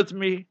arrogant with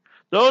me.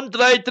 Don't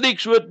try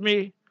tricks with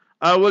me.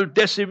 I will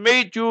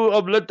decimate you,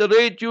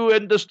 obliterate you,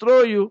 and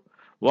destroy you.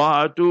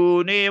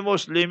 Wa'atuni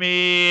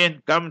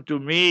muslimin. Come to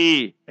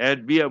me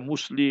and be a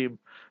Muslim.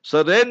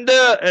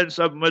 Surrender and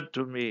submit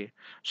to me.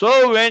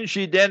 So when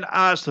she then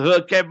asked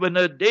her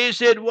cabinet, they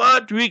said,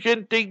 what? We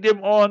can take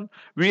them on.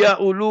 We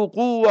are ulu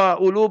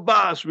quwa, ulu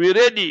bas. We're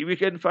ready. We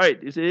can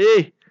fight. He said,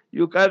 hey,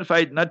 you can't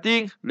fight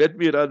nothing. Let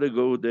me rather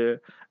go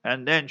there.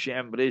 And then she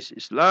embraced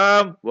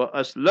Islam, wa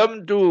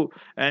aslamtu,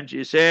 and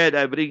she said,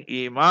 I bring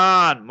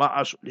Iman,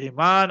 ma'a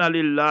Sulaiman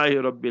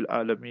alillahi rabbil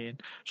alameen.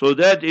 So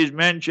that is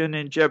mentioned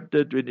in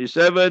chapter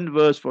 27,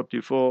 verse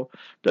 44.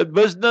 The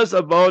business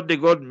about they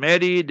got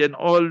married and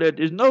all that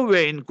is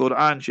nowhere in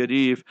Quran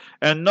Sharif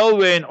and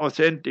nowhere in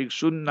authentic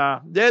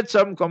Sunnah. That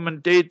some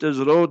commentators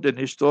wrote and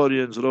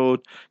historians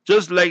wrote,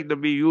 just like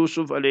Nabi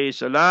Yusuf alayhi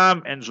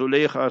salam and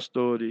Zulaykha's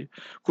story.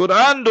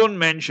 Quran don't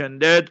mention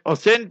that,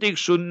 authentic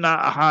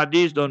Sunnah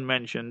ahadith don't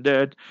mention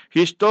that,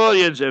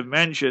 historians have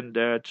mentioned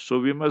that. So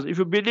we must, if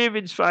you believe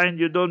it's fine,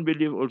 you don't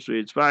believe also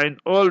it's fine.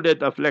 All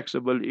that are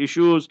flexible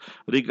issues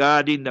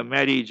regarding the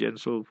marriage and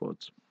so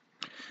forth.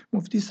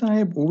 Mufti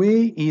Sahib,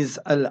 where is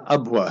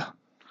Al-Abwa?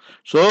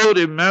 So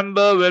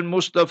remember when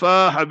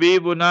Mustafa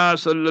Habibuna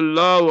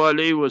sallallahu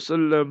alayhi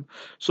wasallam,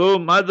 so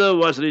mother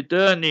was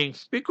returning,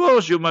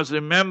 because you must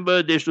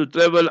remember they should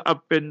travel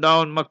up and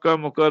down Makkah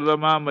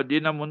Mukarramah,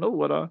 Madinah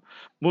Munawwara.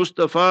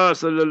 Mustafa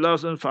sallallahu alaihi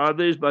wasallam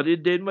father is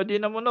buried in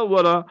Madinah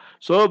Munawwara,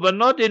 so but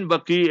not in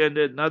Baqi and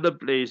another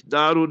place,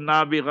 Darun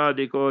Nabigha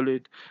they call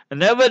it.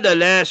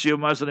 Nevertheless, you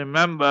must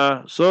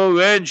remember, so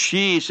when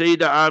she,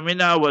 Sayyidah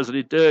Amina, was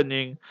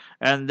returning,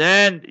 and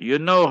then, you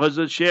know,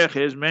 Hazrat Sheikh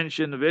has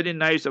mentioned very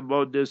nice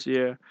about this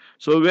here.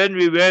 So when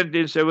we went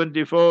in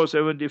 74,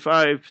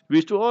 75, we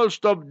used to all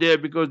stop there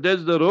because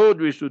that's the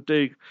road we used to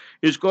take.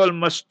 It's called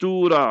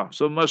Mastura.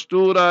 So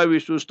Mastura, we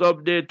used to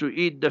stop there to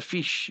eat the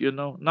fish, you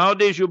know.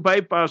 Nowadays you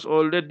bypass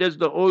all that. That's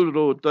the old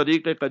road,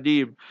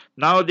 Tariq-e-Qadim.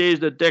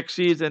 Nowadays the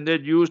taxis and they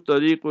use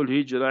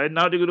Tariq-ul-Hijra. And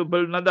now they're going to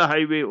build another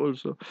highway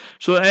also.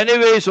 So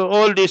anyway, so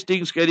all these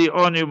things carry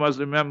on, you must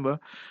remember.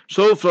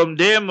 So from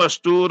there,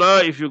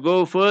 Mastura, if you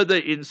go further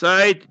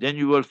inside, then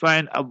you will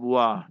find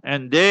Abwa.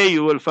 And there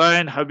you will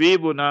find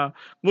Habibuna,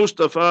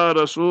 Mustafa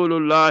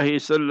Rasulullah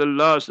sallallahu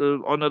alaihi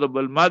wasallam,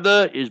 honorable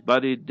mother, is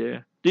buried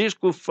there. These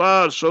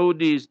kuffar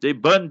Saudis, they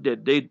burned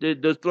it, they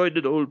destroyed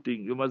the whole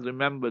thing. You must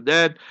remember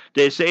that.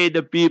 They say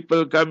the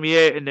people come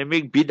here and they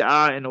make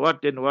bid'ah and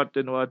what and what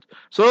and what.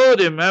 So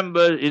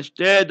remember,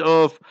 instead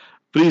of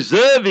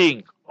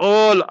preserving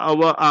all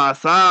our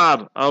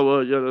athar,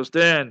 our, you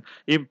understand,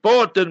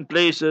 important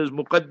places,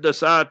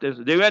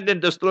 muqaddasat, they went and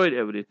destroyed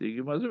everything.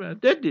 You must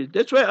remember.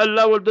 That's why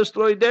Allah will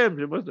destroy them.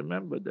 You must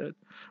remember that.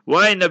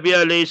 Why Nabi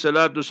alayhi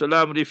salatu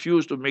salam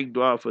refused to make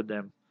dua for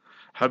them?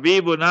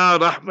 Habibuna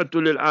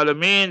Rahmatul lil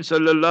Alameen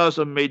sallallahu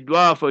alaihi wasallam made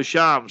dua for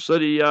Sham,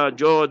 Syria,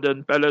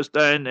 Jordan,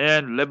 Palestine,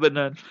 and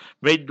Lebanon.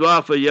 Made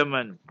dua for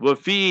Yemen.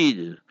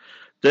 Wafid.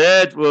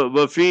 That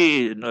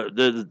Wafi,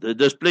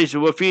 this place,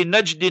 Wafi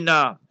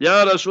Najdina.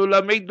 Ya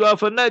Rasulullah, make dua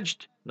for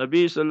Najd.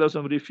 Nabi sallallahu alaihi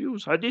wasallam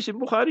refused. Hadith in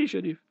Bukhari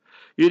Sharif.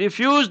 He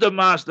refused the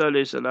Master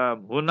alayhi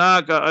salam.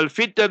 Hunaka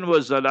al-fitan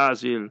was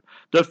zalazil.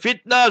 The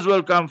fitnas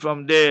will come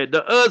from there.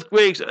 The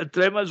earthquakes and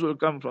tremors will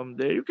come from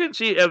there. You can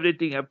see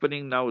everything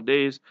happening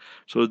nowadays.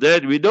 So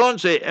that we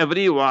don't say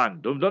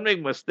everyone. Don't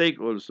make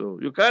mistake also.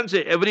 You can't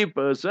say every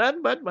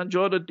person, but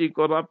majority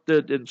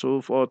corrupted and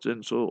so forth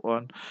and so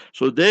on.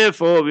 So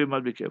therefore we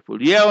must be careful.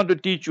 Here I want to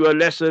teach you a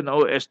lesson,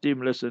 O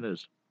esteemed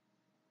listeners.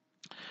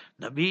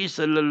 Nabi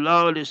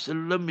sallallahu alayhi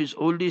wasallam is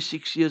only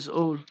 6 years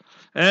old.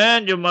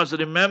 And you must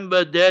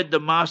remember that the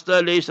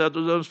Master alayhi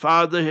salatu's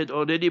father had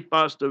already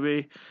passed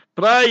away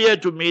prior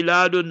to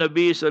Miladun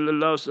Nabi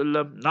sallallahu alayhi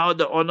wasallam. Now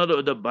the honor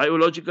of the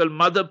biological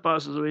mother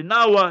passes away.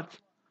 Now what?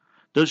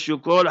 This you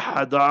call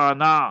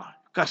hadana,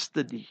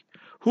 custody.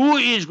 Who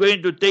is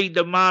going to take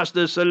the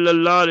Master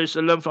sallallahu alayhi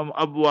wasallam from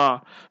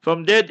Abwa,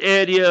 from that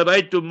area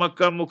right to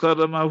Makkah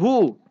Mukarramah?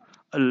 Who?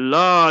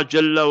 Allah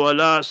Jalla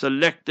wala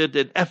selected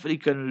an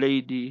African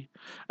lady.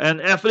 An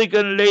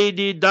African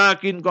lady,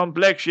 dark in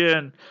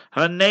complexion,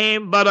 her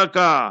name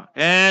Barakah,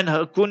 and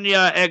her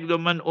kunya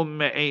Agdoman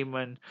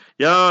Ayman.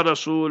 Ya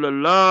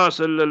Rasulullah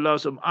sallallahu alaihi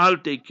wasallam, I'll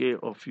take care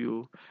of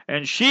you.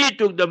 And she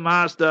took the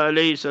Master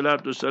alayhi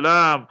salatu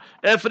salam,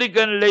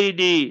 African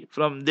lady,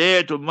 from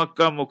there to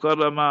Makkah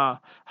Mukarramah.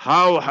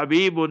 How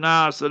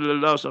Habibuna sallallahu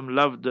alaihi wasallam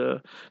loved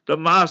her. The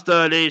Master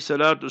alayhi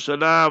salatu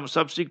salam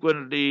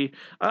subsequently,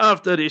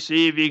 after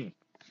receiving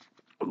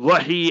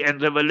wahi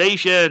and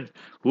revelation,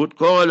 would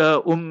call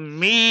her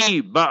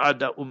Ummi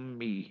Ba'da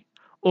Ummi.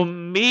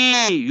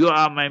 Ummi, you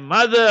are my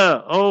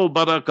mother, oh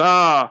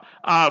Barakah,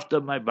 after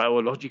my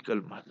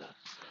biological mother.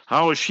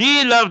 How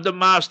she loved the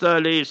Master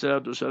alayhi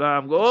salatu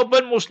salam. Go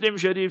open Muslim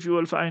Sharif, you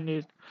will find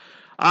it.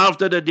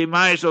 After the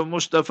demise of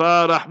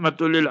Mustafa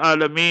Rahmatul lil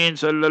Alameen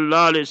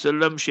sallallahu alayhi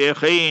wasallam,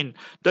 Shaykhain,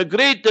 the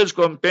greatest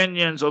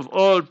companions of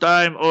all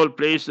time, all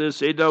places,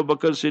 Sayyidina Abu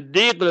Bakr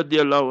Siddiq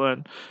radiallahu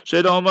anh,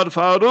 Sayyidina Umar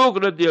Farooq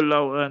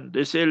radiallahu anh,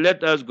 they say,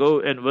 let us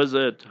go and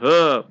visit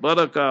her,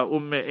 Barakah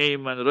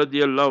Ayman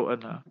radiallahu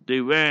anha.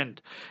 They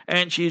went,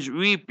 and she's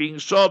weeping,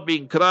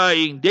 sobbing,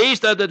 crying. They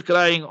started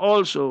crying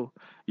also.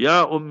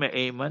 Ya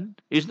Ayman,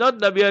 is not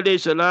Nabi alayhi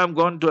salam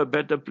gone to a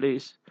better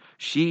place?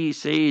 She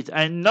says,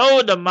 I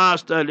know the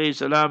Master alayhi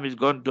salam is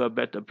gone to a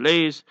better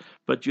place,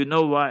 but you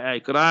know why I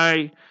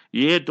cry?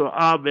 ये तो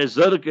आप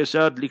ज़र के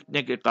साथ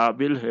लिखने के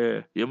काबिल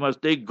है. You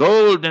must take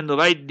gold and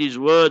write these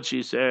words,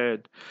 she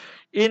said.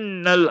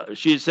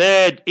 She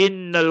said,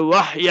 Innal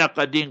wahya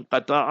qadin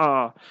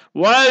qata'a.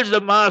 Whilst the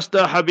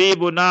Master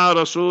Habibuna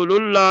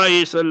Rasulullah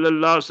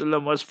sallallahu alaihi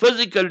wasallam was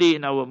physically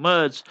in our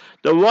midst,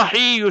 the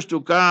wahi used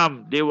to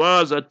come. There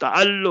was a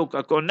ta'alluq,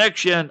 a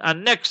connection, a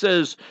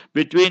nexus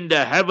between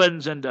the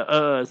heavens and the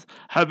earth.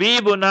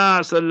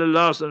 Habibuna sallallahu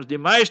alaihi wasallam's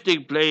demise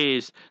took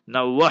place.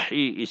 Now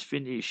wahi is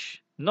finished.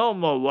 No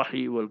more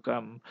wahi will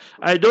come.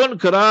 I don't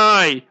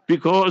cry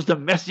because the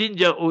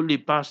messenger only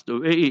passed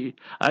away.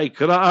 I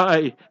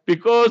cry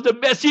because the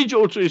message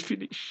also is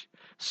finished.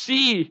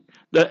 See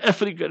the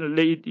African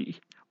lady.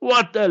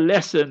 What a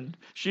lesson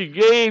she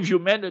gave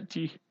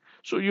humanity.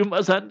 So you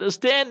must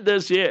understand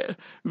this here.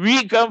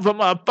 We come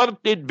from an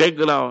apartheid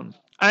background.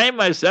 I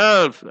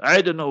myself,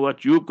 I don't know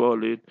what you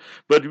call it,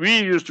 but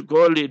we used to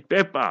call it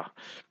Pepper,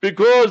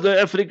 because the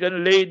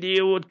African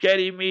lady would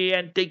carry me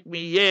and take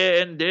me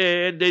here and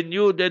there, and they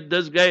knew that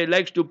this guy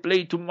likes to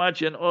play too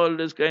much and all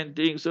this kind of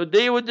thing. So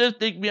they would just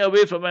take me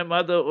away from my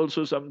mother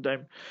also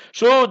sometime.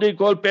 So they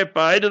call Pepper.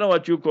 I don't know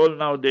what you call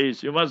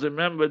nowadays. You must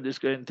remember these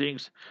kind of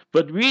things.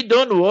 But we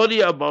don't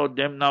worry about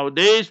them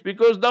nowadays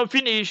because now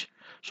finish.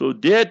 So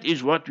that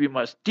is what we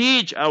must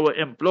teach our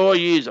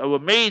employees, our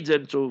maids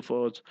and so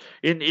forth.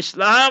 In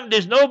Islam,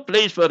 there's no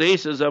place for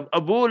racism.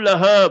 Abu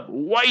Lahab,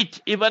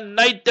 white, even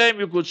nighttime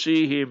you could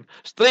see him,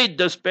 straight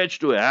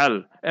dispatched to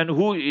hell. And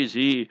who is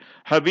he?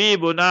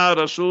 Habibuna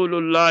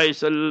Rasulullah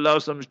sallallahu alaihi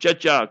wasallam's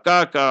chacha,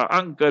 kaka,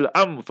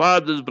 uncle,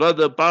 father's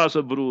brother,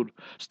 pastor, brood.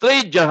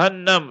 Straight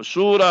Jahannam,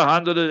 Surah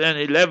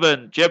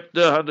 111,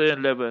 chapter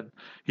 111.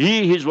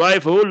 He, his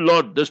wife, whole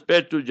lot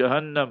dispatched to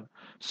Jahannam.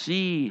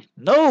 See,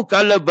 no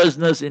color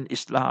business in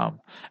Islam.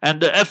 And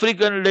the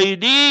African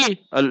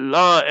lady,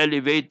 Allah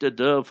elevated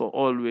her for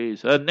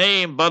always. Her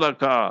name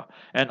Barakah.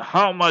 And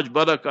how much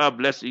Barakah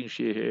blessing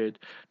she had.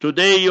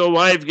 Today your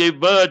wife gave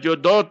birth, your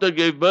daughter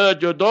gave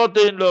birth, your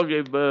daughter-in-law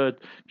gave birth.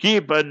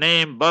 Keep her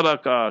name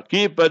Barakah.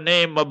 Keep her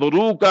name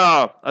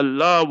Mabruka.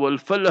 Allah will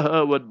fill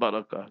her with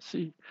Barakah.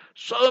 See.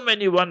 So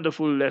many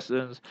wonderful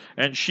lessons.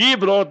 And she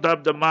brought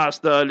up the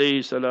Master alayhi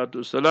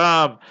salatu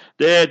salam,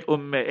 that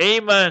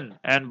Ayman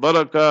and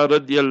Barakah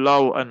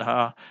radiallahu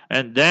anha.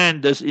 And then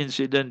this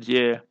incident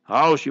here,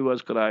 how she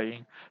was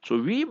crying. So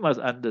we must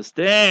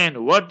understand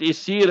what is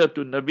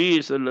Siratul Nabi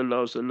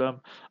sallallahu alaihi wasallam.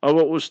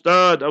 Our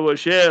Ustad, our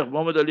Shaykh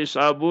Muhammad Ali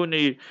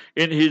Sabuni,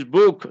 in his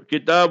book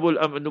Kitabul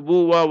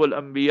Nubuwa wal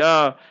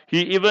Anbiya,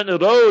 he even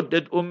wrote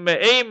that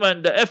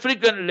Ayman, the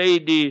African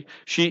lady,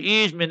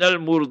 she is min al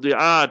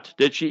murdi'at,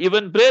 that she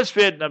even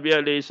breastfed Nabi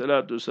alayhi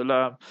salatu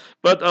salam.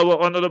 But our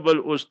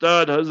honorable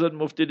Ustad Hazrat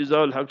Mufti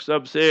Rizal Haq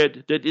Sahab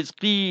said that it's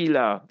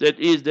qila,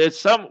 that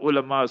some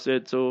ulama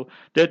said so,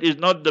 that is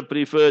not the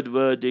preferred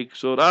verdict.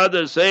 So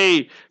rather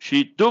say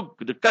she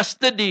took the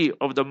custody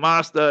of the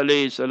Master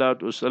alayhi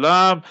salatu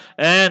salam,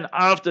 and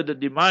after the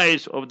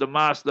demise of the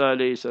Master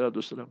alayhi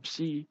salatu salam.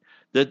 See,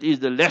 that is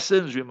the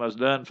lessons we must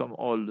learn from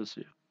all this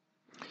here.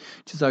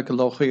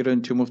 Jazakallah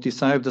khairan to Mufti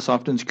Sahib. This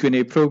afternoon's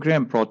Q&A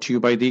program brought to you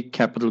by the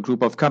Capital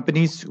Group of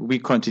Companies. We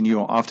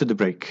continue after the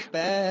break.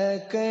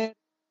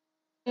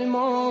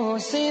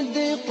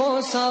 Siddiq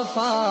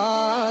सफ़ा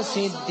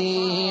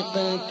सिद्दीक़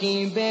की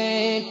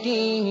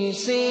बेटी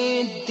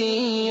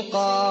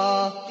सिद्दीक़ा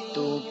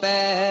तू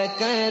पै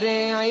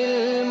करे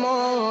Elmo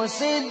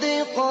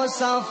Siddiq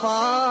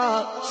सफ़ा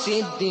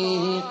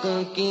सिद्दीक़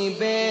की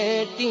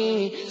बेटी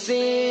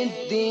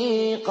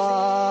सिद्दीक़ा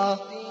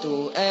तू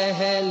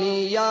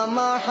अहलिया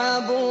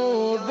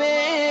महबूबे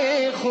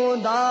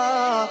खुदा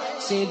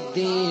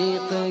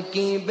सिद्दीक़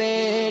की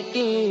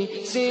बेटी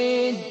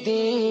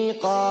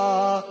सिद्दीक़ा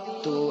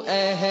तू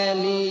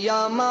अहलिया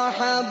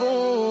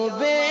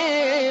महबूबे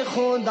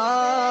खुदा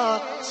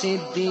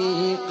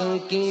सिद्दीक़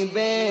की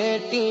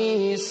बेटी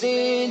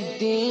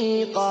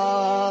सिद्दीक़ा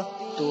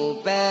तू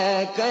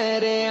पै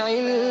करे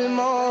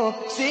इल्मो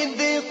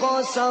सिद्दीक़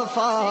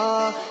सफ़ा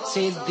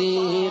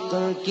सिद्दीक़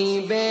की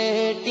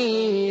बेटी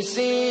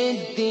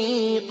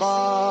सिद्दीक़ा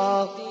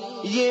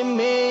ये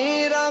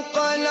मेरा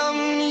कलम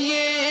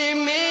ये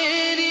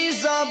मेरी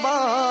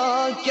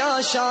ज़बां क्या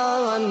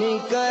शान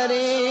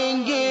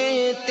करेंगे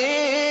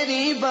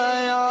तेरी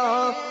बयां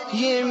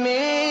ये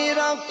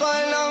मेरा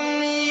कलम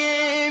ये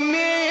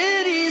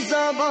मेरी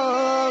ज़बां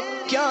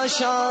क्या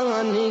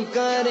शान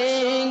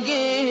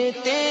करेंगे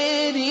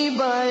तेरी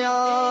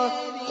बयां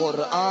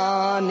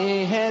कुरान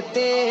है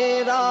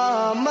तेरा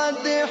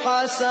मदह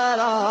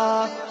सरा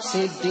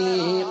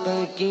सिद्दीक़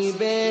की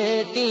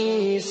बेटी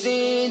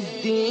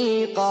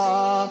सिद्दीक़ा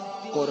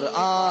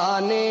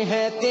कुरान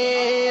है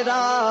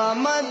तेरा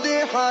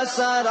मदह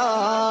सरा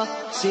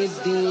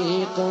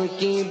सिद्दीक़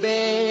की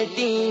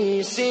बेटी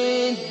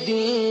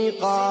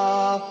सिद्दीक़ा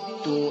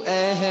तू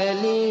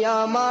अहलिया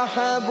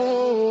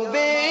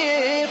महबूबे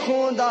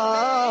खुदा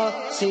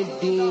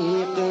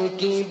सिद्दीक़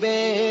की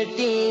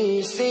बेटी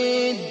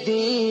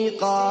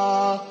सिद्दीक़ा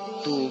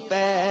तू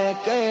पै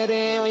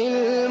करे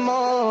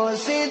इल्मो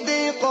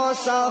सिद्दीक़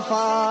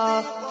सफ़ा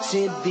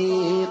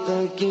सिद्दीक़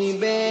की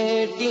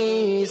बेटी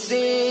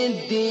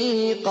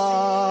सिद्दीक़ा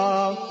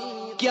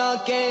क्या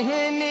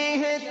कहने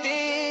हैं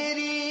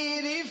तेरी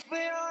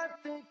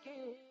रिफ़अत के.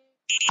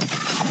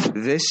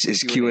 This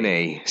is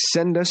Q&A.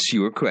 Send us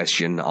your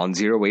question on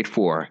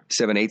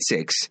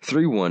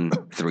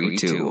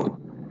 084-786-3132.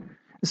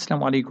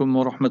 Assalamu alaikum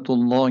wa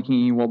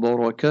rahmatullahi wa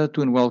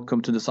barakatuh, and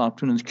welcome to this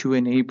afternoon's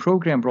Q&A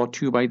program brought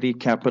to you by the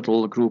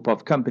Capital Group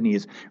of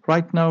Companies.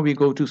 Right now we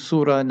go to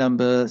Surah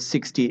number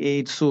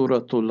 68,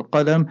 Suratul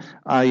Qalam,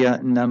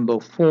 Ayah number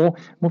 4.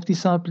 Mufti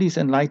Sahib, please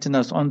enlighten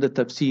us on the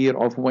tafsir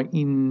of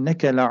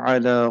وَإِنَّكَ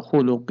لَعَلَى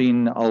خُلُقٍ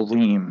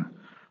عَظِيمٍ.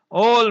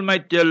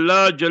 Almighty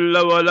Allah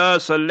Jalla wala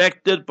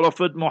selected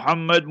Prophet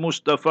Muhammad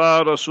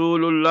Mustafa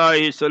Rasulullah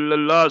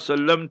sallallahu alaihi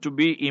wasallam to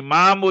be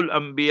Imamul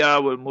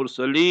Anbiya wal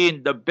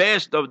Mursaleen, the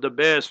best of the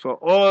best for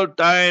all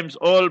times,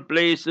 all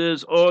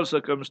places, all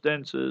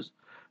circumstances.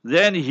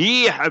 Then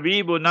he,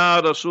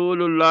 Habibuna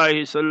Rasulullah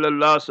sallallahu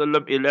alaihi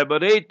wasallam,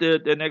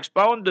 elaborated and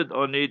expounded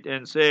on it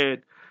and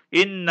said,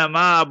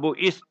 Innama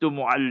bu'ithtu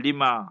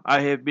mu'allima,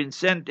 I have been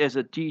sent as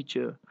a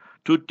teacher,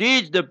 to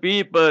teach the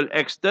people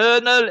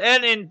external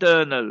and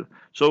internal.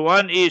 So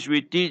one is we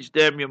teach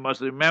them, you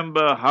must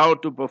remember, how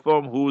to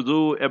perform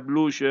wudu,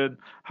 ablution,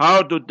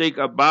 how to take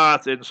a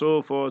bath and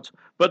so forth.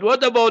 But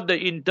what about the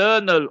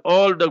internal,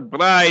 all the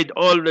pride,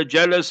 all the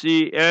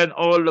jealousy and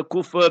all the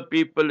kufr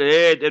people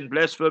hate and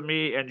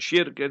blasphemy and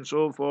shirk and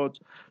so forth.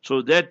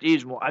 So that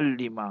is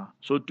mu'allima.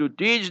 So to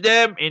teach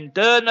them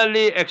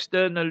internally,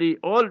 externally,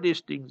 all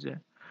these things.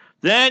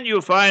 Then you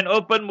find,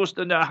 open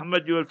Musnad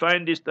Ahmad, you will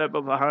find this type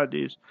of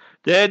hadith.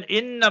 Then,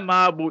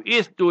 innama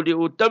bu'ithtu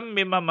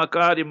li'utammima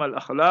makarim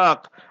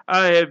al-akhlaq.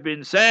 I have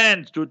been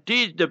sent to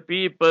teach the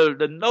people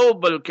the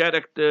noble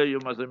character, you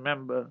must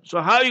remember.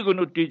 So how are you going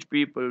to teach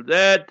people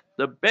that?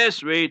 The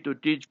best way to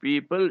teach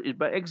people is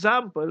by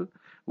example.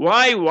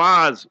 Why will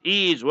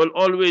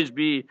always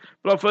be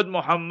Prophet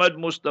Muhammad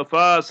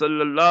Mustafa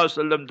sallallahu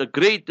alaihi wasallam, the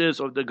greatest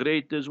of the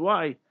greatest.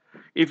 Why?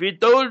 If he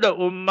told the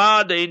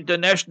Ummah, the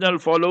international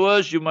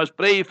followers, you must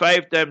pray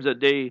 5 times a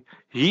day.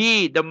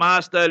 He, the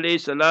Master alayhi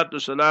salatu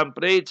salam,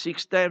 prayed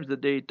 6 times a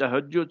day,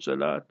 tahajjud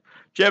salat.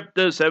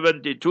 Chapter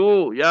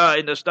 72,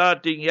 in the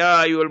starting,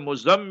 ayyuhal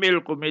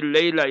muzammil qumil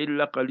layla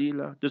illa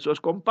qalila. This was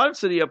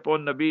compulsory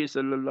upon Nabi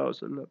sallallahu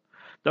alaihi wasallam.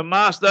 The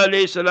Master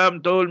alayhi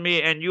salam told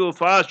me, and you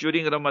fast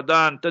during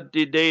Ramadan,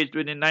 30 days,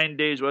 29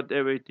 days,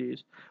 whatever it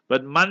is.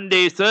 But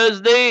Monday,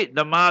 Thursday,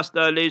 the Master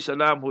alayhi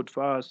salam would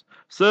fast.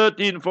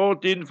 13,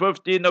 14,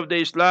 15 of the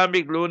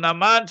Islamic lunar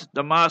month,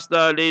 the Master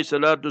alayhi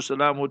salatu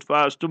salam would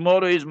fast.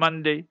 Tomorrow is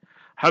Monday.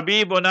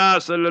 Habibuna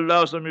sallallahu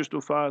alaihi wasallam used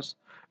to fast.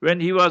 When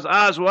he was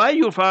asked, why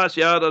you fast,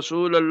 Ya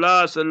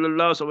Rasulullah sallallahu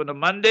alaihi wasallam, on a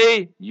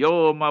Monday?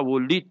 Yawma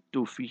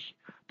wulidtu fi.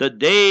 The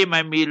day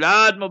my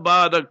Milad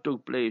Mubarak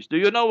took place. Do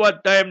you know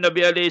what time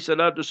Nabi alayhi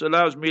salatu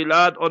salam's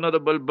Milad,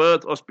 honorable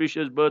birth,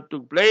 auspicious birth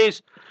took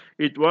place?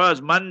 It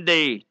was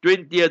Monday,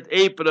 20th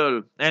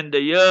April, and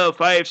the year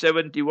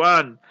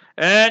 571.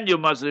 And you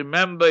must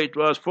remember it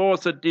was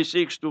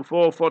 4:36 to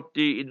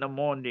 4:40 in the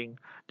morning.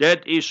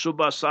 That is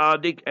Subha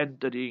Sadiq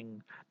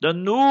entering. The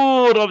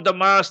Noor of the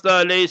Master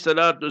alayhi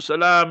salatu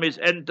salam is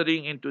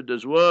entering into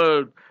this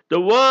world. The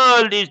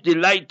world is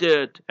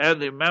delighted.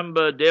 And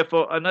remember,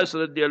 therefore, Anas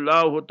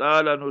radiallahu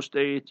ta'ala anhu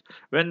states,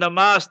 when the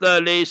Master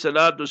alayhi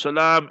salatu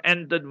salam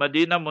entered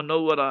Medina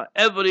Munawwara,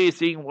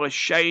 everything was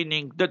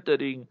shining,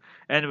 glittering.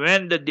 And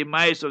when the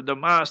demise of the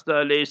Master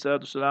alayhi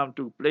salatu salam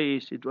took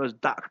place, it was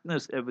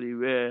darkness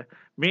everywhere,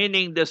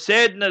 meaning the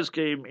sadness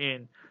came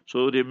in.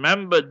 So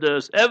remember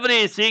this,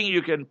 everything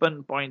you can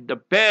pinpoint, the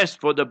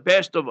best for the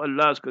best of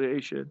Allah's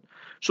creation.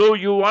 So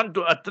you want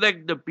to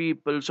attract the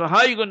people. So how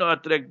are you going to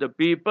attract the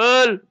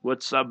people?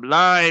 With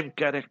sublime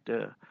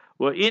character.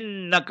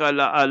 وَإِنَّكَ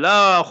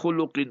لَعَلَىٰ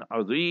خُلُقٍ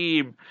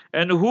عَظِيمٍ.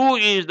 And who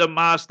is the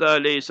Master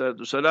alayhi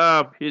salatu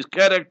salam? His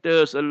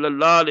character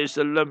sallallahu alayhi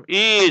wasallam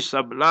is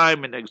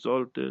sublime and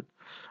exalted.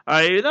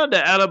 You know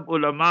the Arab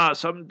ulama,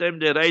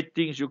 sometimes they write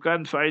things you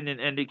can't find in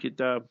any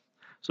kitab.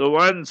 So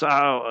once,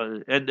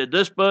 and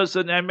this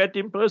person, I met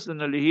him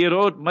personally. He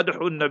wrote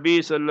Madhun Nabi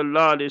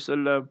sallallahu alayhi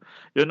wasallam.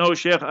 You know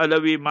Sheikh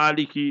Alawi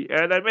Maliki,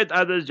 and I met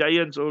other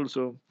giants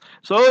also.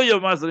 So you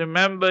must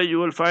remember, you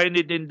will find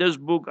it in this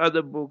book,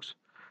 other books.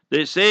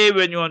 They say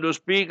when you want to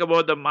speak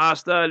about the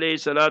Master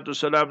alayhi salatu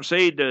salam,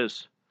 say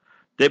this.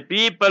 The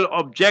people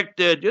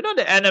objected, you know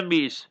the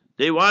enemies.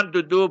 They want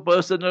to do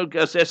personal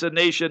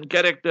assassination,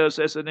 character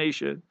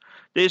assassination.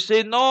 They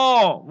say,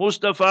 no,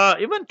 Mustafa,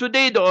 even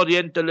today the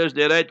Orientalists,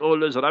 they write all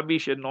this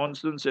rubbish and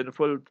nonsense and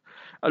filth.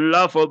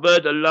 Allah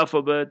forbid, Allah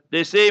forbid.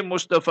 They say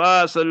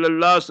Mustafa sallallahu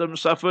alaihi wasallam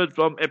suffered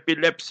from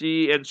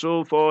epilepsy and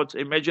so forth,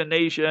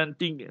 imagination,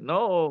 thinking.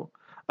 No.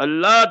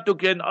 Allah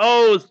took an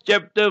oath,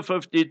 chapter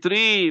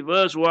 53,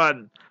 verse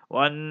 1.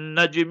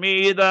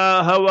 وَالنَّجْمِ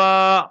إِذَا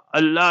هَوَى.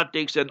 Allah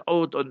takes an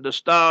oath on the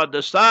star.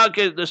 The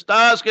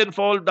stars can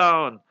fall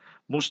down.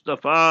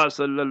 Mustafa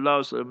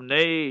sallallahu alaihi wasallam,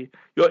 nay,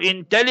 your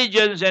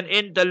intelligence and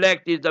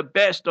intellect is the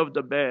best of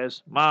the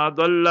best. Ma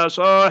dhalla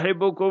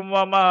sahibukum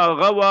wa ma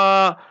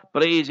ghawa.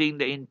 Praising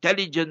the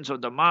intelligence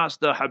of the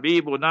Master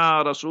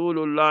Habibuna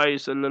Rasulullah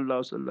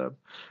sallallahu alaihi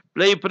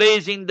wasallam.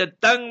 Praising the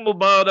tongue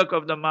Mubarak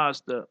of the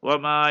Master. Wa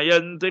ma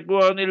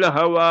yantiqu anil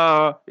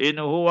hawa in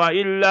huwa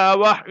illa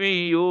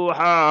wahyi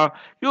yuha.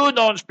 You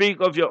don't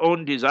speak of your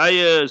own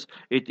desires.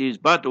 It is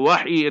but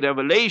wahi,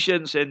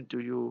 revelation sent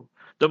to you.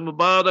 The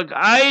Mubarak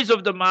eyes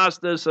of the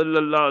Master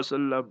sallallahu alaihi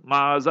wasallam.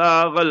 Ma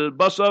zaghal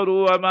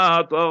basaru wa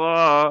ma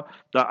tagha.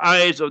 The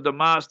eyes of the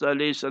Master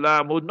alayhi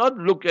salam would not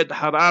look at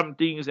haram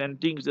things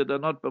and things that are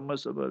not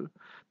permissible.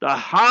 The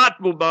heart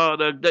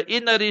Mubarak, the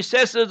inner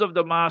recesses of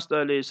the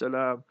Master alayhi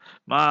salam.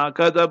 Ma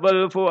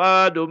kadabal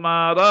fuadu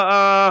ma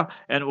ra'a.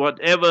 And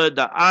whatever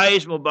the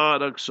eyes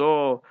Mubarak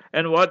saw,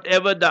 and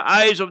whatever the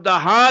eyes of the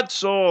heart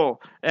saw,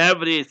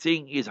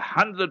 everything is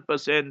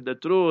 100% the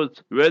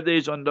truth, whether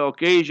it's on the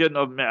occasion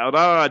of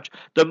Mi'raj,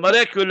 the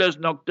miraculous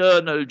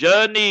nocturnal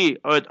journey,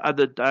 or at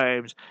other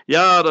times.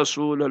 Ya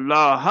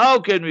Rasulullah, how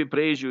can we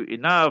praise you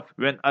enough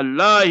when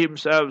Allah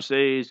Himself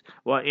says,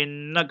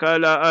 وَإِنَّكَ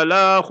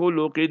لَعَلَىٰ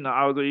خُلُقٍ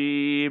عَظِيمٍ.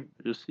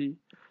 You see?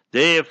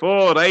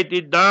 Therefore, write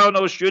it down,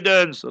 O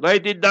students,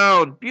 write it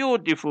down.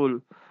 Beautiful.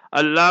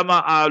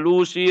 Allama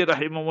Alusi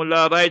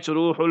rahimahullah writes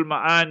Ruhul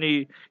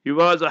Ma'ani. He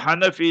was a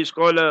Hanafi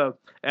scholar.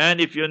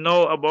 And if you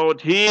know about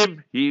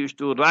him, he used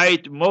to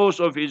write most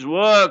of his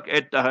work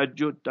at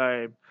Tahajjud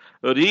time.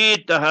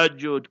 Read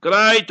Tahajjud,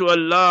 cry to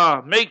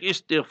Allah, make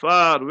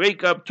istighfar,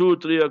 wake up 2,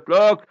 3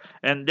 o'clock,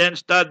 and then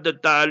start the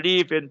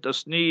ta'lif and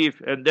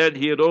tasnif. And then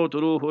he wrote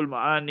Ruhul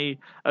Ma'ani.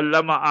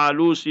 Allama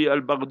Alusi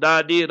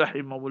al-Baghdadi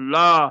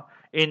rahimahullah.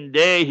 In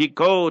there he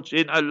quotes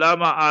in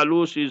Allama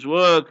Alusi's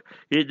work.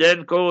 He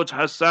then quotes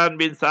Hassan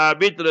bin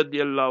Thabit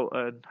radiallahu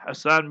anh.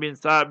 Hassan bin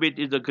Thabit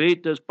is the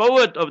greatest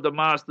poet of the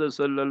Master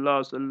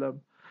sallallahu alaihi wasallam.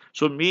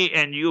 So me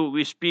and you,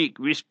 we speak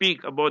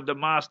about the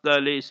Master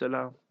alayhi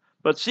salam.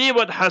 But see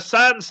what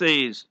Hassan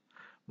says.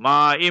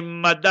 Ma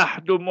imma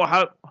dahdu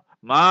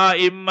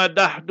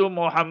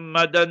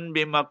Muhammadan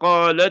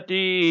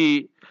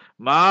bimaqalati.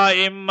 Ma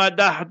imma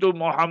dahdu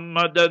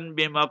Muhammadan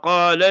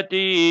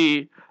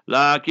bimaqalati.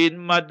 Lakin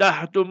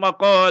madahtu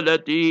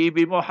maqalati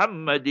bi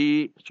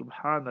Muhammadi.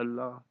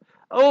 Subhanallah.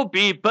 Oh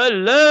people,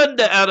 learn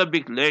the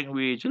Arabic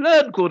language,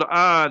 learn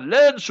Quran,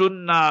 learn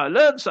Sunnah,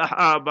 learn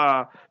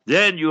Sahaba.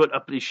 Then you will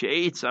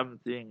appreciate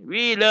something.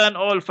 We learn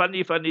all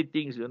funny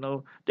things, you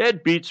know.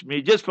 That beats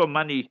me just for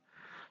money.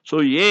 So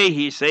yeah,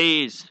 he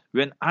says,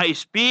 when I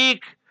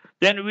speak,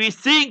 then we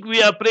think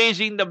we are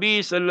praising the Nabi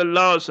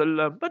sallallahu alaihi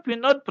wasallam, but we're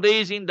not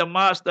praising the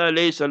Master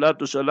alayhi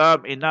salatu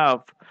salam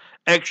enough.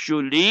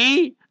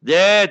 Actually,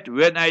 that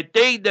when I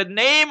take the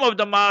name of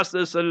the Master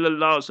sallallahu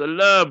alaihi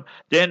wasallam,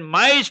 then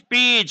my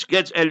speech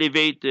gets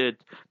elevated.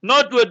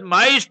 Not with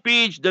my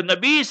speech the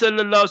Nabi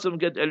sallallahu alaihi wasallam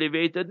gets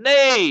elevated.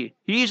 Nay,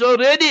 he's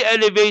already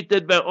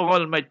elevated by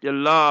Almighty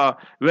Allah.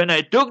 When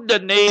I took the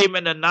name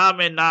and the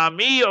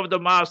nami of the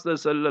Master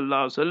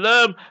sallallahu alaihi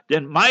wasallam,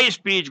 then my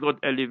speech got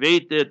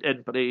elevated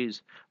and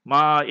praised.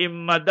 ما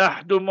إن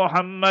مدحت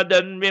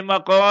محمدا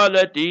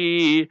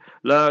بمقالتي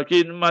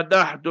لكن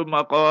مدحت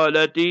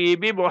مقالتي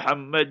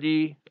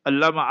بمحمدي.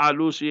 Allama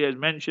Alusi has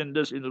mentioned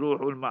this in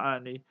Ruhul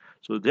Ma'ani.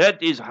 So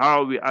that is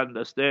how we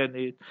understand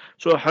it.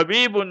 So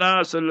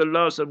Habibuna sallallahu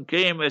alaihi wasallam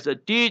came as a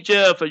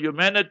teacher for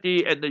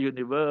humanity and the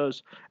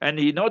universe. And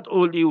he not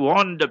only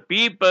won the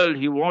people,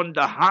 he won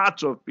the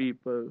hearts of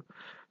people.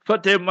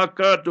 Fateh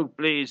Makkah took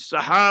place.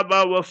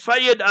 Sahaba were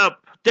fired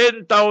up.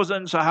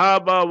 10,000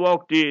 Sahaba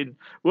walked in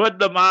with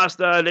the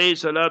Master alayhi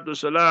salatu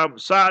salam.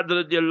 Sa'd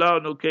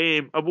radiallahu anhu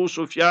came. Abu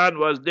Sufyan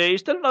was there.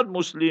 He's still not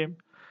Muslim.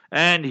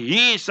 And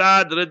he,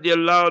 Sa'd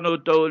radiallahu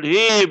anhu, told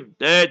him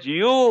that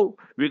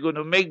we're going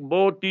to make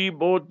boti,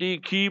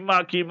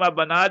 keema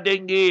bana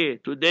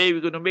denge. Today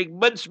we're going to make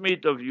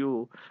mincemeat of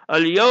you.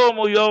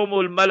 Al-yawmu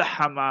yawmul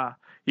malhama.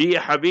 He,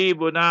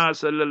 Habibuna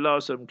sallallahu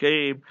alaihi wasallam,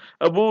 came.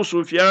 Abu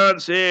Sufyan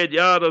said,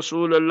 Ya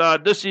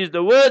Rasulullah, this is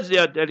the words they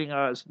are telling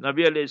us.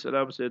 Nabi alayhi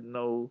salam said,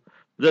 no,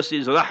 this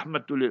is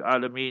rahmatul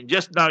alameen.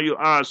 Just now you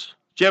asked,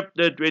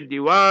 chapter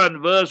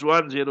 21, verse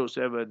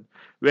 107.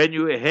 When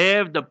you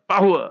have the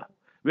power,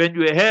 when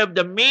you have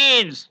the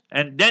means,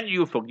 and then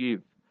you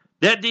forgive.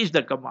 That is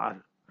the Kamal.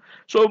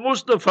 So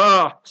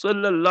Mustafa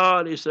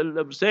sallallahu alaihi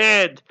wasallam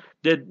said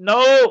that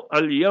no,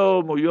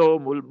 al-yawmu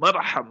yawmul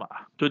marhama.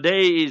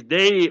 Today is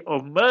day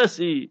of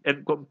mercy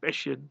and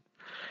compassion.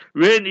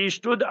 When he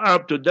stood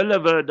up to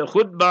deliver the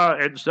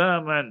khutbah and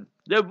sermon,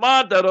 the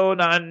ma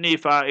tarawna anni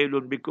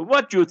fa'ilun bikum.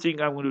 What do you think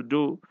I'm going to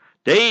do?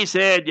 They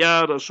said,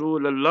 Ya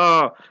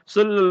Rasulullah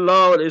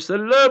sallallahu alaihi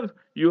wasallam,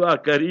 you are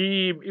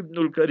Kareem,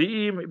 Ibnul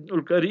Kareem,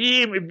 Ibnul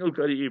Kareem, Ibnul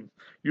Kareem.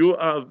 You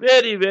are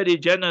very, very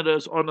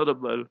generous,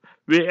 honorable.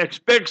 We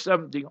expect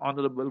something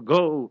honorable.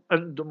 Go,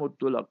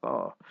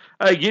 antumutulaqa.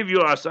 I give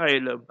you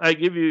asylum. I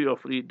give you your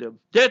freedom.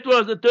 That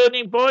was the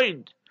turning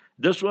point.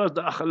 This was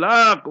the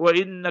akhlaq.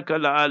 وَإِنَّكَ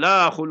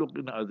لَعَلَىٰ خُلُقٍ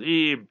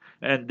عَظِيمٍ.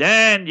 And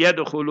then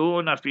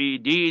يَدْخُلُونَ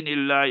فِي دِينِ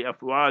اللَّهِ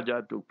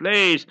أَفْوَاجًا took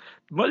place.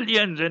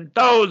 Millions and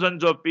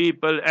thousands of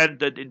people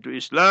entered into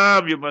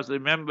Islam. You must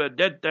remember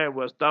that time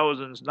was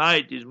thousands, now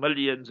it is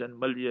millions and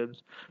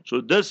millions.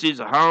 So this is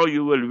how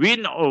you will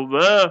win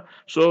over.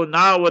 So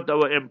now with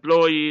our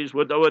employees,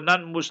 with our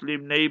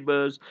non-Muslim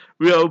neighbors,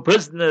 we are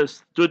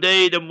business.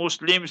 Today the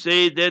Muslim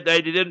says that I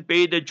didn't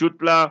pay the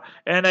jutla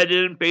and I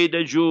didn't pay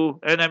the Jew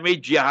and I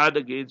made jihad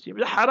against him.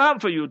 It's haram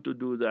for you to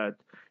do that.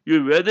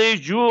 You, whether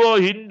it's Jew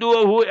or Hindu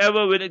or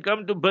whoever, when it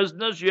comes to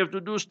business, you have to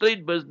do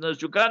straight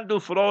business. You can't do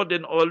fraud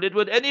and all that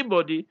with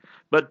anybody.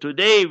 But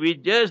today we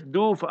just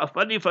do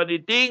funny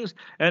things,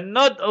 and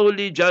not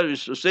only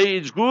just to say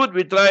it's good,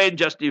 we try and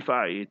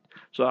justify it.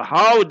 So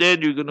how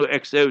then you're going to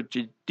accept,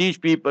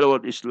 teach people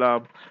about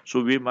Islam?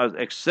 So we must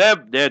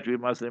accept that. We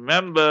must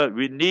remember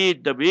we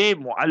need to be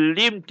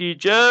muallim,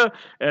 teacher,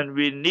 and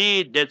we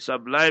need that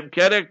sublime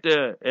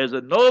character as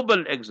a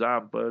noble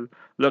example.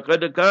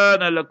 لَقَدْ كَانَ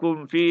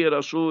لَكُمْ فِي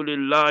رَسُولِ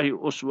اللَّهِ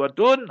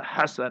أُسْوَةٌ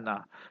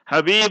حَسَنَةٌ.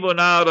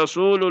 Habibuna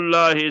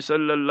Rasulullah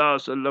sallallahu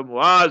alaihi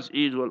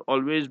wasallam will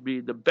always be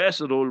the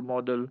best role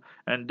model,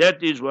 and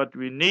that is what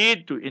we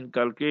need to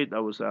inculcate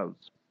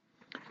ourselves.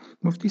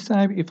 Mufti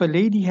Sahib, if a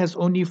lady has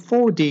only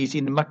 4 days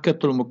in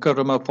Makkatul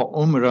Mukarramah for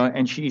Umrah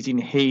and she is in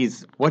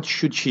haze, what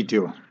should she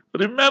do?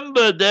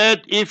 Remember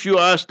that if you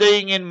are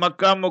staying in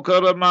Makkah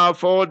Mukarramah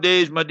 4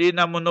 days,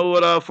 Medina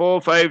Munawwara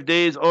 4-5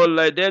 days, all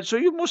like that, so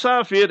you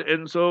musafir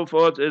and so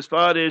forth as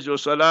far as your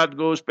salat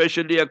goes,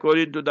 especially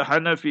according to the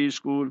Hanafi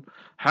school.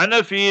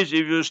 Hanafis,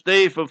 if you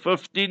stay for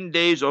 15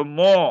 days or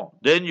more,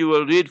 then you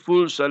will read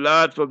full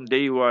salat from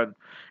day one.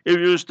 If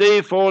you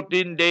stay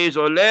 14 days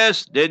or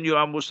less, then you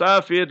are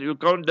musafir. You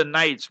count the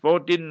nights,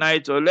 14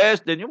 nights or less,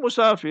 then you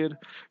musafir.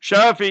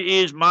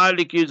 Shafi'is,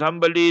 Malikis,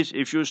 Hanbalis,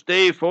 if you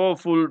stay 4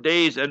 full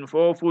days and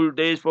 4 full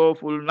days, 4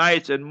 full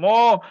nights and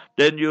more,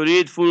 then you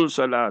read full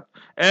salat.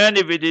 And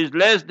if it is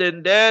less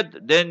than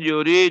that, then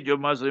you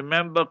must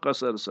remember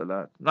Qasr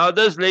salat. Now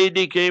this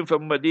lady came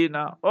from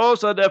Medina or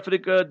South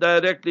Africa,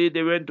 directly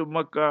they went to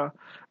Makkah.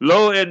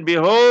 Lo and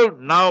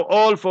behold, now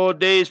all 4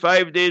 days,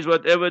 5 days,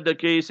 whatever the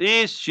case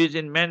is, she's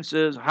in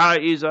menses,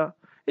 haiza.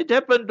 It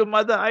happened to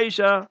Mother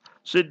Aisha,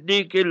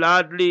 Siddiqi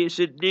Ladli,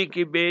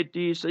 Siddiqi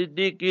Beti,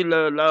 Siddiqi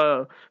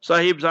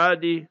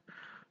Sahibzadi.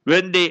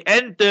 When they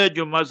entered,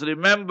 you must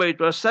remember it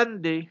was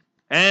Sunday.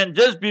 And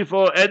just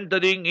before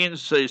entering in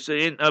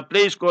a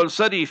place called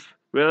Sarif,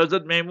 where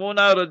Hazrat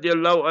Maimuna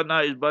radiallahu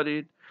anha is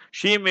buried,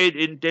 she made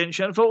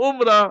intention for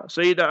Umrah,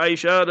 Sayyidah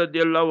Aisha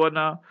radiallahu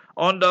anha,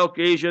 on the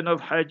occasion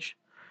of Hajj.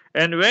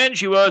 And when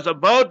she was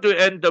about to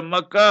enter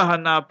Makkah, her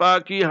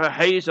napaki, her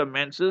haze, her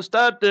menses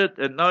started.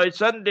 And now it's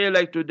Sunday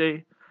like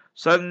today.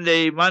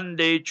 Sunday,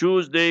 Monday,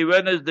 Tuesday,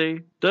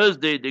 Wednesday,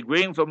 Thursday, they're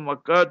going from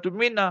Makkah to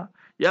Mina.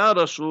 Ya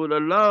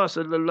Rasulullah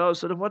sallallahu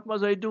alaihi wasallam, what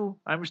must I do?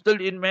 I'm still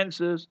in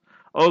menses.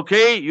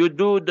 Okay, you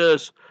do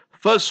this.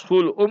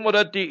 Faskhul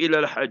umrati ila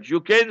al-hajj.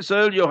 You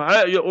cancel your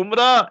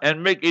umrah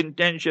and make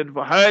intention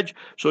for hajj.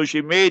 So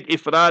she made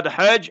ifrad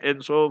hajj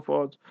and so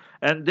forth.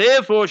 And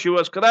therefore she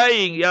was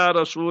crying, Ya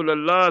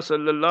Rasulullah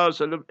sallallahu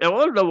alaihi wasallam.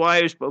 All the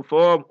wives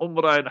perform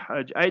umrah and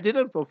hajj. I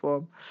didn't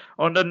perform.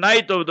 On the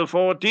night of the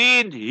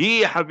 14th,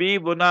 he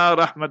Habibuna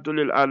rahmatul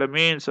lil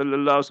alameen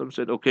sallallahu alaihi wasallam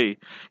said, okay,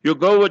 you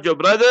go with your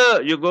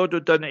brother, you go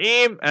to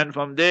Tan'im, and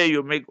from there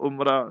you make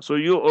umrah. So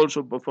you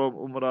also perform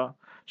umrah.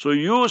 So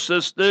you,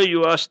 sister,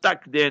 you are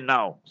stuck there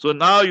now. So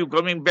now you're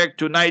coming back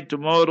tonight,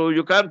 tomorrow.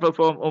 You can't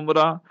perform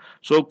umrah.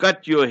 So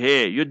cut your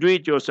hair. You do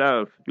it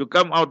yourself. You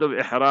come out of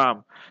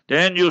ihram.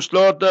 Then you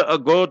slaughter a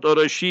goat or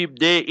a sheep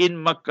there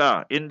in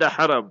Makkah, in the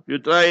haram. You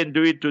try and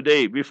do it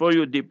today before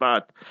you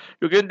depart.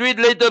 You can do it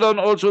later on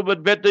also,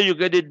 but better you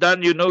get it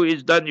done. You know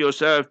it's done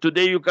yourself.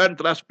 Today you can't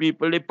trust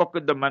people. They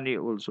pocket the money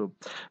also.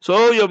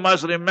 So you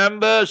must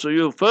remember, so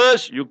you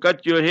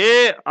cut your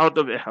hair out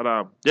of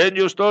ihram. Then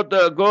you slaughter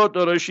a goat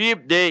or a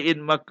sheep there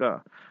in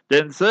Makkah.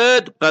 Then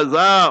third,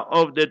 qaza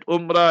of that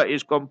umrah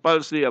is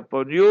compulsory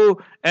upon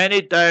you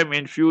anytime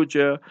in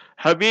future.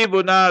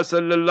 Habibuna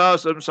sallallahu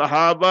alaihi wasallam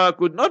sahaba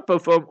could not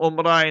perform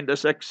umrah in the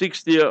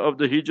 6th year of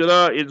the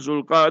hijrah in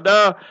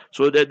Zulqa'dah,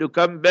 so that you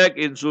come back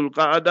in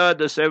Zulqa'dah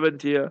the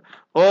 7th year.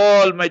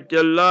 Almighty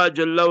Allah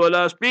Jalla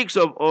wala speaks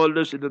of all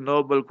this in the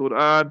noble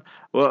Quran.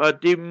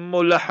 وَأَتِمُّ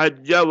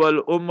الْحَجَّ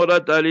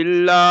وَالْأُمْرَةَ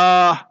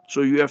لِلَّهِ.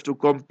 So you have to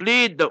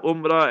complete the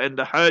umrah and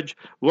the hajj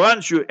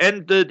once you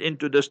entered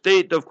into the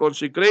state of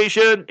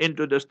consecration,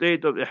 into the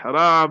state of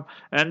ihram.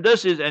 And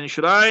this is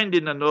enshrined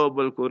in the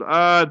noble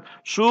Quran,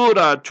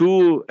 Surah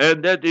 2,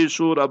 and that is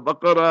Surah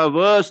Baqarah,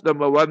 verse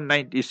number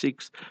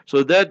 196.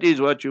 So that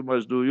is what you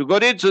must do. You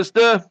got it,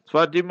 sister?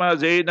 Fatima,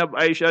 Zainab,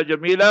 Aisha,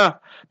 Jamila?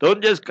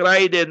 Don't just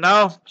cry there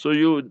now.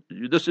 So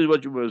this is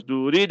what you must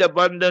do. Read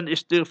abundant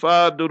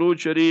istighfar, durood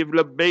sharif,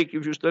 labbaik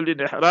if you're still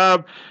in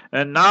ihram.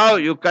 And now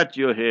you cut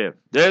your hair.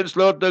 Then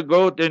slaughter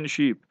goat and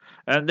sheep.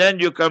 And then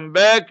you come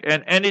back,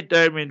 and any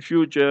time in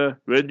future,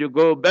 when you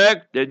go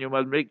back, then you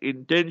must make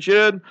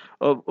intention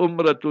of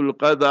umratul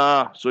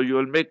qada. So you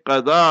will make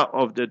qada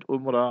of that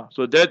umrah.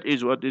 So that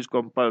is what is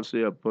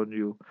compulsory upon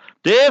you.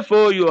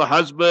 Therefore, your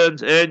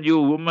husbands and you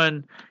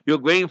women, you're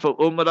going for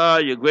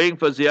umrah, you're going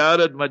for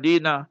ziyarat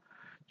Medina,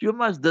 you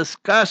must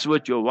discuss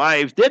with your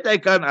wife. That I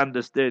can't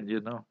understand,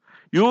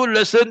 You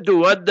listen to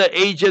what the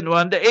agent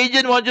wants. The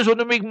agent just want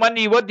to make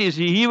money. What is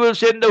he? He will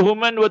send the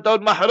woman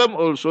without mahram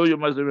also. You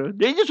must remember.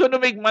 They just want to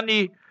make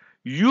money.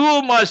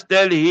 You must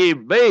tell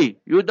him, hey,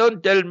 you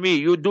don't tell me.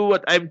 You do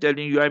what I'm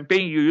telling you. I'm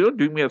paying you. You don't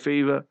do me a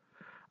favor.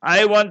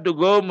 I want to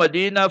go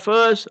Medina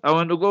first. I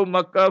want to go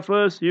Makkah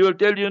first. He will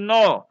tell you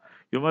no.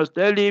 You must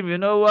tell him, you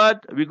know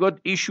what? We got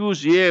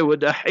issues here with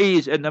the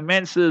haze and the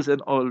menses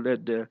and all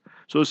that there.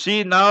 So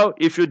see now,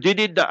 if you did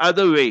it the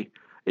other way,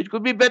 it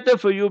could be better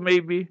for you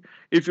maybe.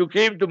 If you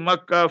came to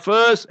Makkah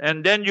first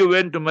and then you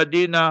went to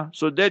Medina,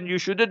 so then you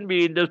shouldn't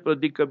be in this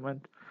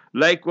predicament.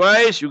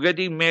 Likewise, you're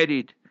getting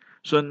married.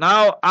 So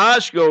now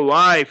ask your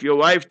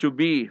wife to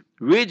be,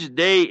 which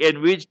day and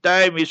which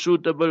time is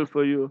suitable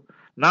for you.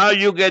 Now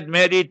you get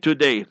married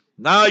today.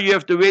 Now you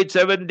have to wait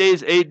 7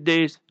 days, 8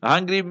 days. A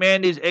hungry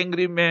man is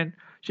angry man.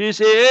 She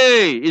say,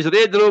 hey, it's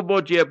red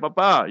robot here,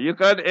 Papa. You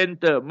can't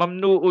enter.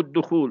 Mamnu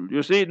ud-dukhul.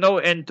 You see, no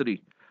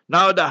entry.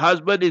 Now the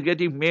husband is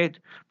getting mad.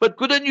 But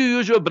couldn't you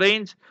use your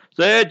brains?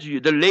 So that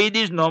the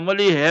ladies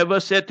normally have a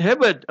set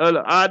habit,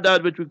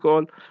 adat which we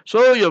call.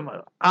 So you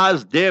must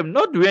ask them,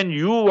 not when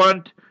you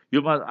want.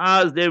 You must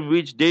ask them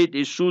which date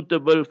is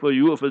suitable for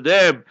you, for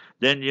them.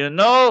 Then you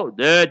know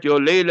that your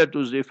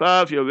Laylatul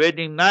Zifaf, your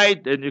wedding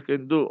night, and you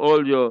can do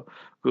all your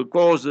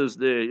courses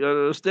there. You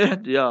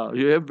understand? Yeah,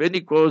 you have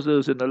many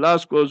courses, and the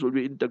last course will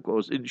be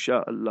intercourse,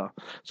 inshallah.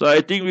 So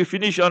I think we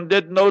finish on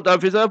that note,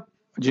 Hafizah.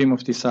 Ji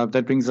Mufti Saab,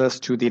 that brings us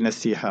to the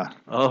Nasiha.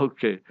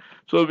 Okay.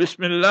 So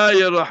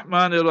Bismillahir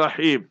Rahmanir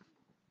Rahim.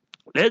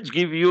 Let's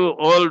give you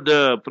all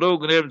the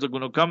programs that are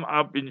going to come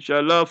up,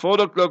 inshallah.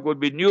 4 o'clock will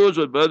be news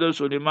with Brother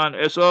Suleiman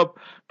Esop.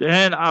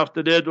 Then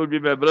after that will be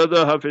my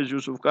brother Hafiz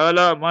Yusuf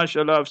Kala.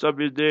 MashaAllah,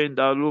 Hafsab is there in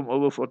Darul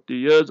over 40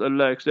 years.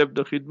 Allah accept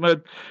the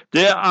khidmat.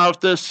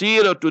 Thereafter,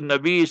 Siratul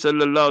Nabi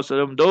sallallahu alaihi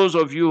wasallam. Those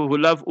of you who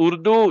love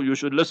Urdu, you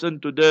should listen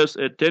to this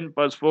at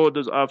 4:10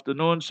 this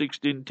afternoon,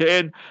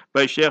 16:10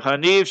 by Sheikh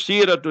Hanif,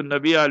 Siratul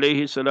Nabi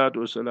alayhi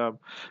salatu wasalam.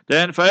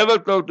 Then 5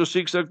 o'clock to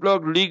 6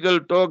 o'clock, legal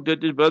talk,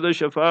 that is Brother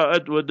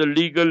Shafa'at with the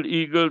legal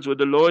eagles with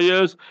the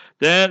lawyers.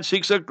 Then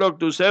 6 o'clock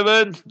to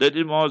 7, that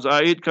is Moaz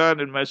Zahid Khan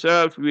and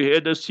myself. We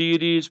had a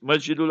series,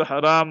 Masjidul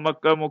Haram,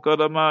 Makkah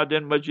Mukarramah,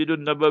 then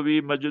Masjidul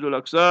Nabawi, Masjidul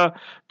Aqsa.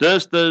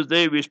 This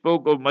Thursday we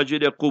spoke of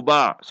Masjid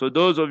Quba. So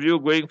those of you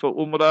going for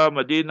Umrah,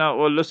 Medina,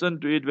 or listen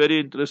to it, very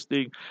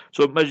interesting.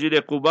 So Masjid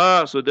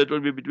Quba, so that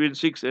will be between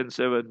 6 and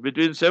 7.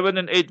 Between 7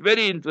 and 8,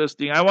 very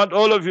interesting. I want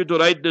all of you to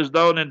write this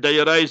down and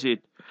diarize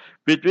it.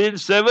 Between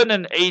 7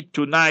 and 8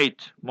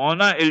 tonight,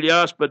 Maulana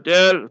Ilyas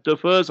Patel, the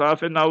first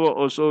half an hour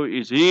or so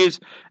is his,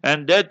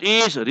 and that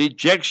is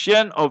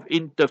rejection of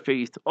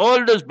interfaith.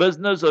 All this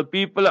business of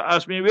people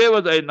ask me, where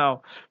was I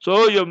now?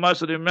 So you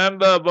must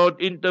remember about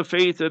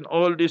interfaith and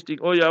all these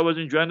things. Oh yeah, I was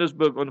in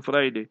Johannesburg on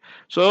Friday.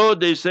 So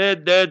they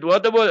said that,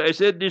 what about, I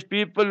said, these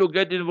people who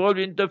get involved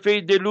in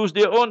interfaith, they lose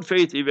their own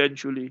faith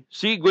eventually.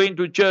 See, going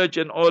to church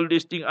and all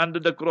these things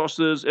under the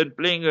crosses and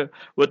playing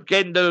with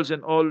candles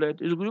and all that.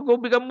 You go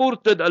become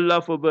murtad, Allah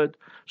forbid.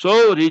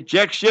 So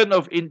rejection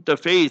of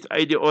interfaith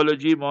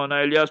ideology,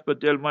 Maulana Ilyas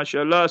Patel,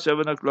 mashallah,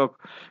 7 o'clock.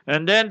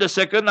 And then the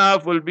second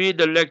half will be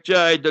the lecture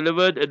I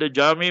delivered at the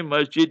Jami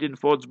Masjid in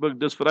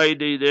Fortsburg this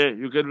Friday there.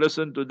 You can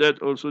listen to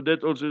that also.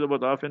 That also is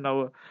about half an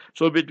hour.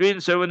 So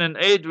between 7 and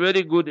 8,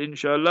 very good,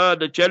 inshallah.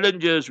 The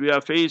challenges we are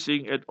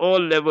facing at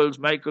all levels,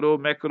 micro,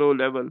 macro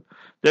level.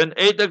 Then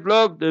 8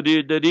 o'clock, the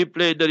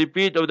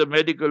repeat of the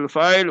medical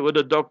file with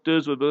the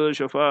doctors, with Brother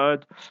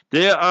Shafaat.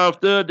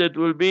 Thereafter, that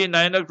will be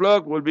 9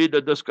 o'clock, will be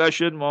the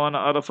discussion, Maulana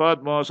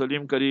Arafat, Maulana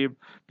Salim Kareem.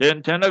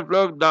 Then 10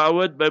 o'clock,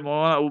 Dawat by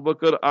Maulana Abu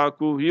Bakr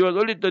Aku. He was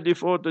only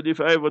 34,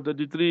 35 or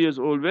 33 years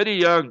old, very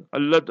young.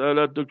 Allah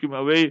Ta'ala took him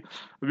away.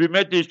 We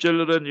met his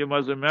children, you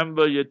must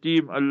remember,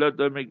 Yatim, Allah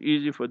Ta'ala make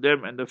easy for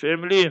them and the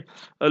family.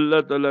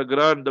 Allah Ta'ala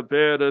grant the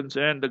parents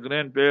and the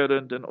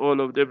grandparents and all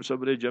of them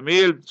Sabri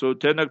Jameel. So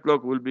 10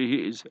 o'clock will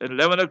be his. And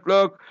 11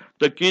 o'clock,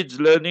 the kids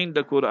learning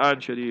the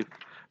Quran Sharif.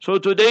 So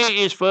today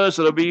is first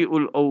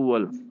Rabi'ul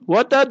Awwal.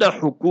 What are the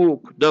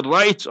hukuk, the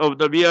rights of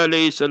Nabi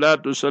alayhi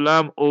salatu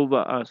salam over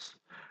us?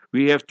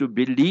 We have to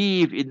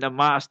believe in the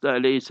Master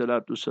alayhi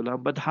salatu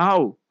salam. But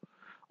how?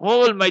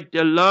 Almighty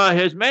Allah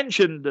has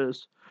mentioned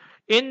this.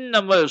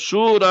 Innamal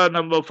Surah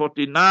number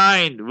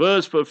 49,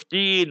 verse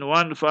 15,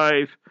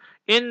 1-5.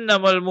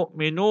 Innamal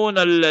mu'minuna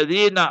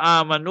alladhina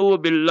amanu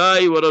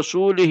billahi wa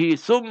rasulihi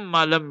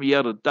thumma lam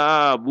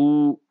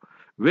yartabu.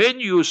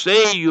 When you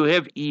say you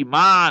have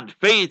Iman,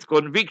 faith,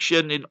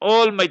 conviction in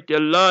Almighty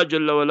Allah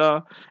Jalla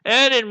wala,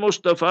 and in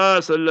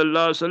Mustafa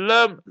Sallallahu Alaihi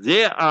Wasallam,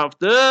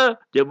 thereafter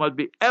there must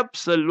be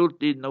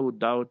absolutely no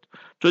doubt.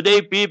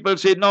 Today people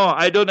say, no,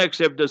 I don't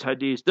accept this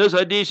hadith. This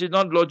hadith is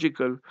not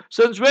logical.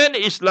 Since when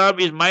Islam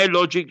is my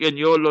logic and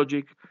your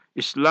logic?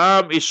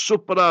 Islam is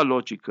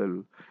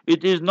supra-logical.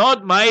 It is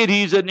not my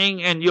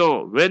reasoning and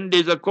your. When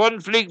there's a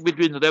conflict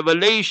between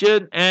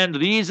revelation and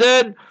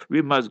reason,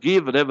 we must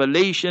give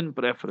revelation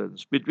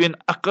preference between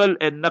aql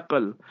and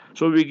naql.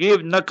 So we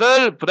give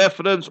naql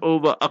preference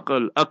over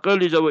aql.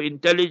 Aql is our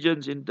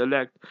intelligence,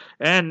 intellect.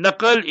 And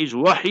naql is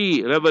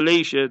wahi,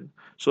 revelation.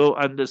 So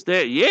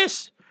understand,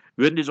 yes,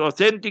 when it's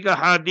authentic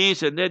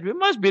hadith and that, we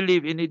must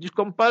believe in it. It's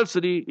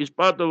compulsory. It's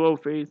part of our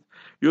faith.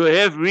 You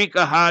have weak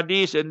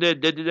hadith and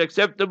that is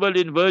acceptable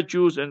in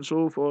virtues and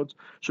so forth.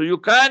 So you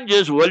can't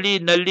just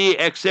willy-nilly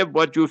accept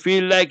what you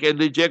feel like and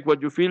reject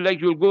what you feel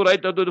like. You'll go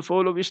right out of the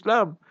fold of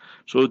Islam.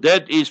 So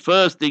that is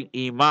first thing,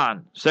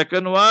 Iman.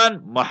 Second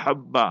one,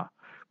 Mahabba.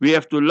 We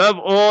have to love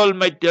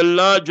Almighty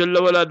Allah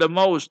Jalla wala the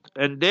most.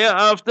 And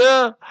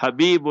thereafter,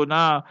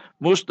 Habibuna,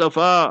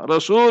 Mustafa,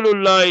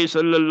 Rasulullah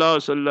sallallahu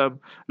alaihi wasallam.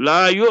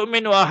 La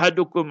yu'minu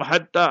ahadukum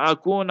hatta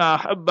akuna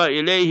habba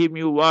ilayhim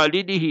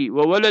walidihi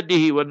wa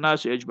waladihi wa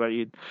nasi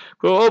ajma'in.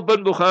 Go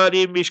open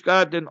Bukhari,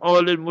 Mishkat and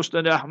all in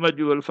Musnad Ahmad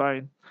you will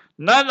find.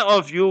 None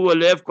of you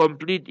will have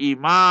complete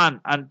Iman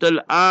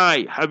until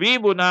I,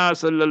 Habibuna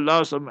sallallahu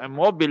alaihi wasallam, am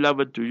more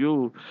beloved to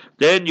you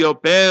than your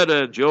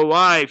parents, your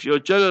wife, your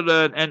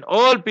children, and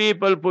all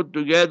people put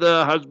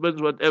together,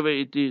 husbands, whatever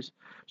it is.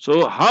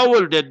 So how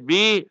will that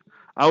be?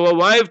 Our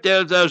wife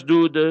tells us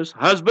do this,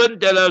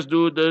 husband tell us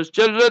do this,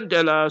 children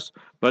tell us,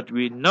 but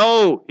we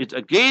know it's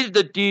against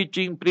the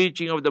teaching,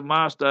 preaching of the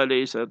Master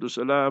alayhi salatu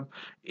salam.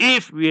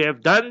 If we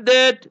have done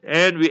that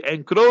and we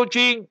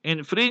encroaching,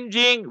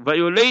 infringing,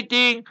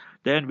 violating,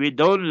 then we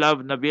don't love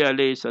Nabi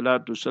alayhi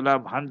salatu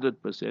salam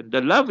 100%.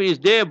 The love is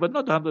there, but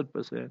not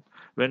 100%.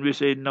 When we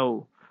say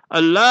no.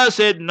 Allah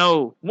said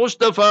no.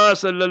 Mustafa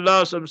sallallahu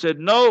alaihi wasallam said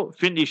no.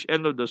 Finish.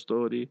 End of the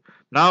story.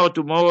 Now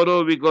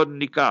tomorrow we got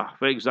nikah,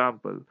 for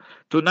example.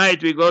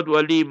 Tonight we got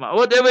walima.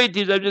 Whatever it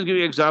is, I'm just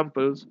giving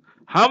examples.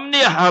 How many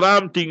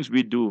haram things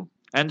we do,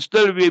 and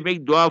still we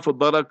make dua for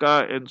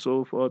barakah and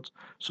so forth.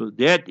 So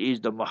that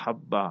is the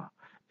mahabbah.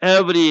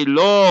 Every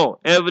law,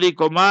 every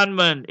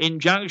commandment,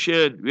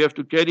 injunction, we have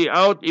to carry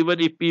out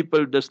even if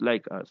people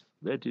dislike us.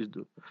 That is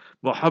the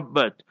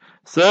muhabbat.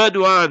 Third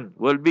one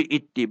will be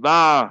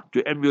ittiba,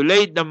 to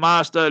emulate the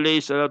Master alayhi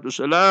salatu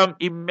salam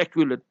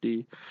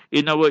immaculately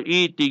in our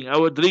eating,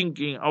 our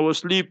drinking, our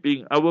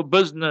sleeping, our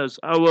business,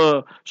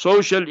 our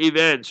social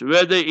events,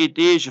 whether it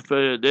is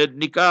for the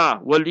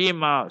nikah,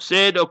 walima,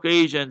 sad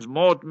occasions,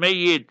 maut,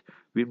 mayyit,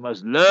 We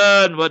must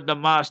learn what the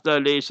Master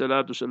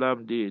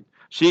ﷺ did.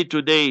 See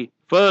today,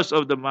 first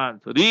of the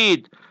month,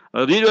 read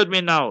with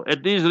me now.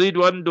 At least read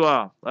one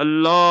dua.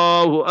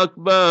 Allahu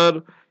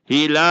Akbar,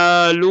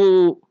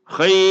 Hilalu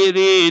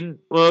Khairin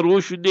wa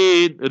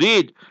Rushdin.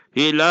 Read.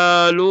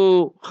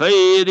 Hilalu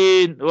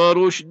Khairin wa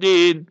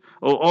Rushdin.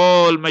 O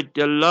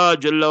Almighty Allah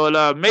Jalla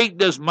wala, make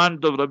this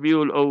month of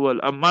Rabiul Awwal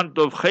a month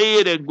of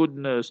khair and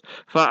goodness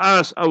for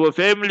us, our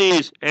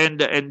families, and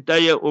the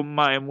entire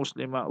Ummah and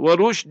Muslimah. Wa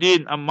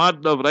Rushdin, a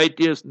month of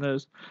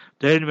righteousness.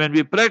 Then when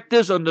we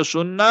practice on the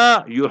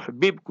Sunnah,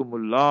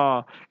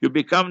 yuhbibkumullah, you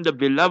become the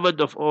beloved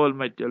of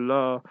Almighty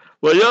Allah.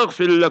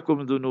 وَيَغْفِرْ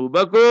لَكُمْ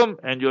ذُنُوبَكُمْ,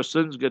 and your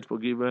sins get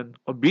forgiven.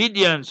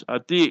 Obedience,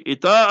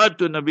 ita'at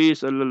to Nabi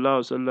sallallahu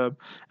alaihi wasallam,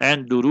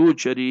 and durood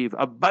sharif,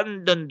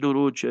 abundant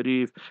durood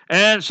sharif,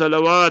 and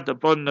salawat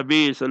upon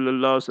Nabi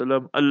sallallahu alaihi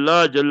wasallam.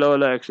 Allah Jalla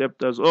wala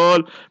accept us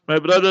all. My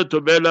brother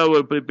Tobela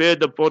will prepare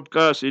the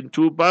podcast in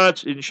 2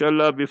 parts,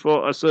 inshallah.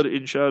 Before Asr,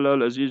 inshallah,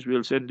 Al-Aziz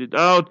will send it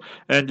out.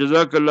 And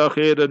Jazakallah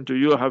khairan to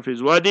you,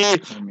 Hafiz Wadi.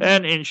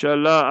 And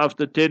inshallah,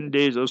 after 10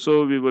 days or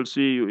so, we will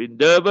see you in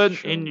Durban,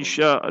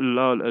 inshallah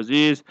Al-Aziz.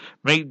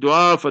 Make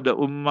dua for the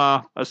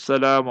Ummah.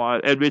 Assalamu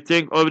alaikum. And we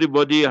thank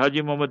everybody,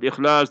 Haji Muhammad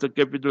Ikhlas, the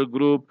Capital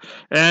Group,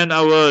 and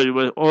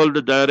all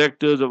the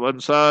directors of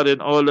Ansar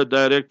and all the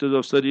directors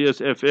of Sirius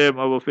FM,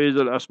 our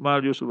Faisal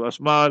Asmal, Yusuf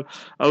Asmal,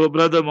 our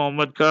brother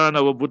Muhammad Khan,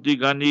 our Bhutti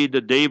Gani, the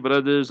Day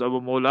brothers,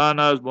 our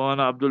Maulanas,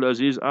 Maulana Abdul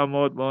Aziz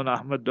Ahmad, Maulana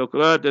Ahmad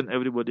Dokrat, and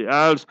everybody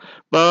else.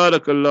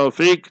 Barakallahu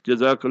fiqh,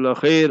 Jazakallah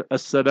khair.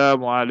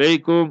 Assalamu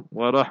alaikum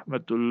wa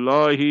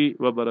rahmatullahi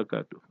wa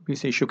barakatuh. We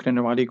say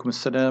shukran wa alaikum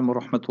assalam wa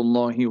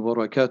rahmatullahi wa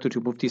barakatuh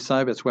to Mufti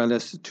Sahib, as well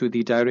as to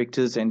the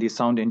directors and the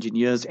sound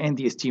engineers and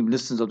the esteemed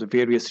listeners of the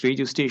various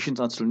radio stations.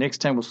 Until next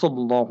time, wa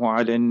sallallahu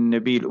ala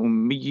nabil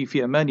ummi fi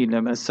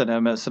amanillah.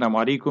 Assalamu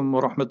alaikum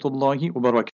wa rahmatullahi wa barakatuh.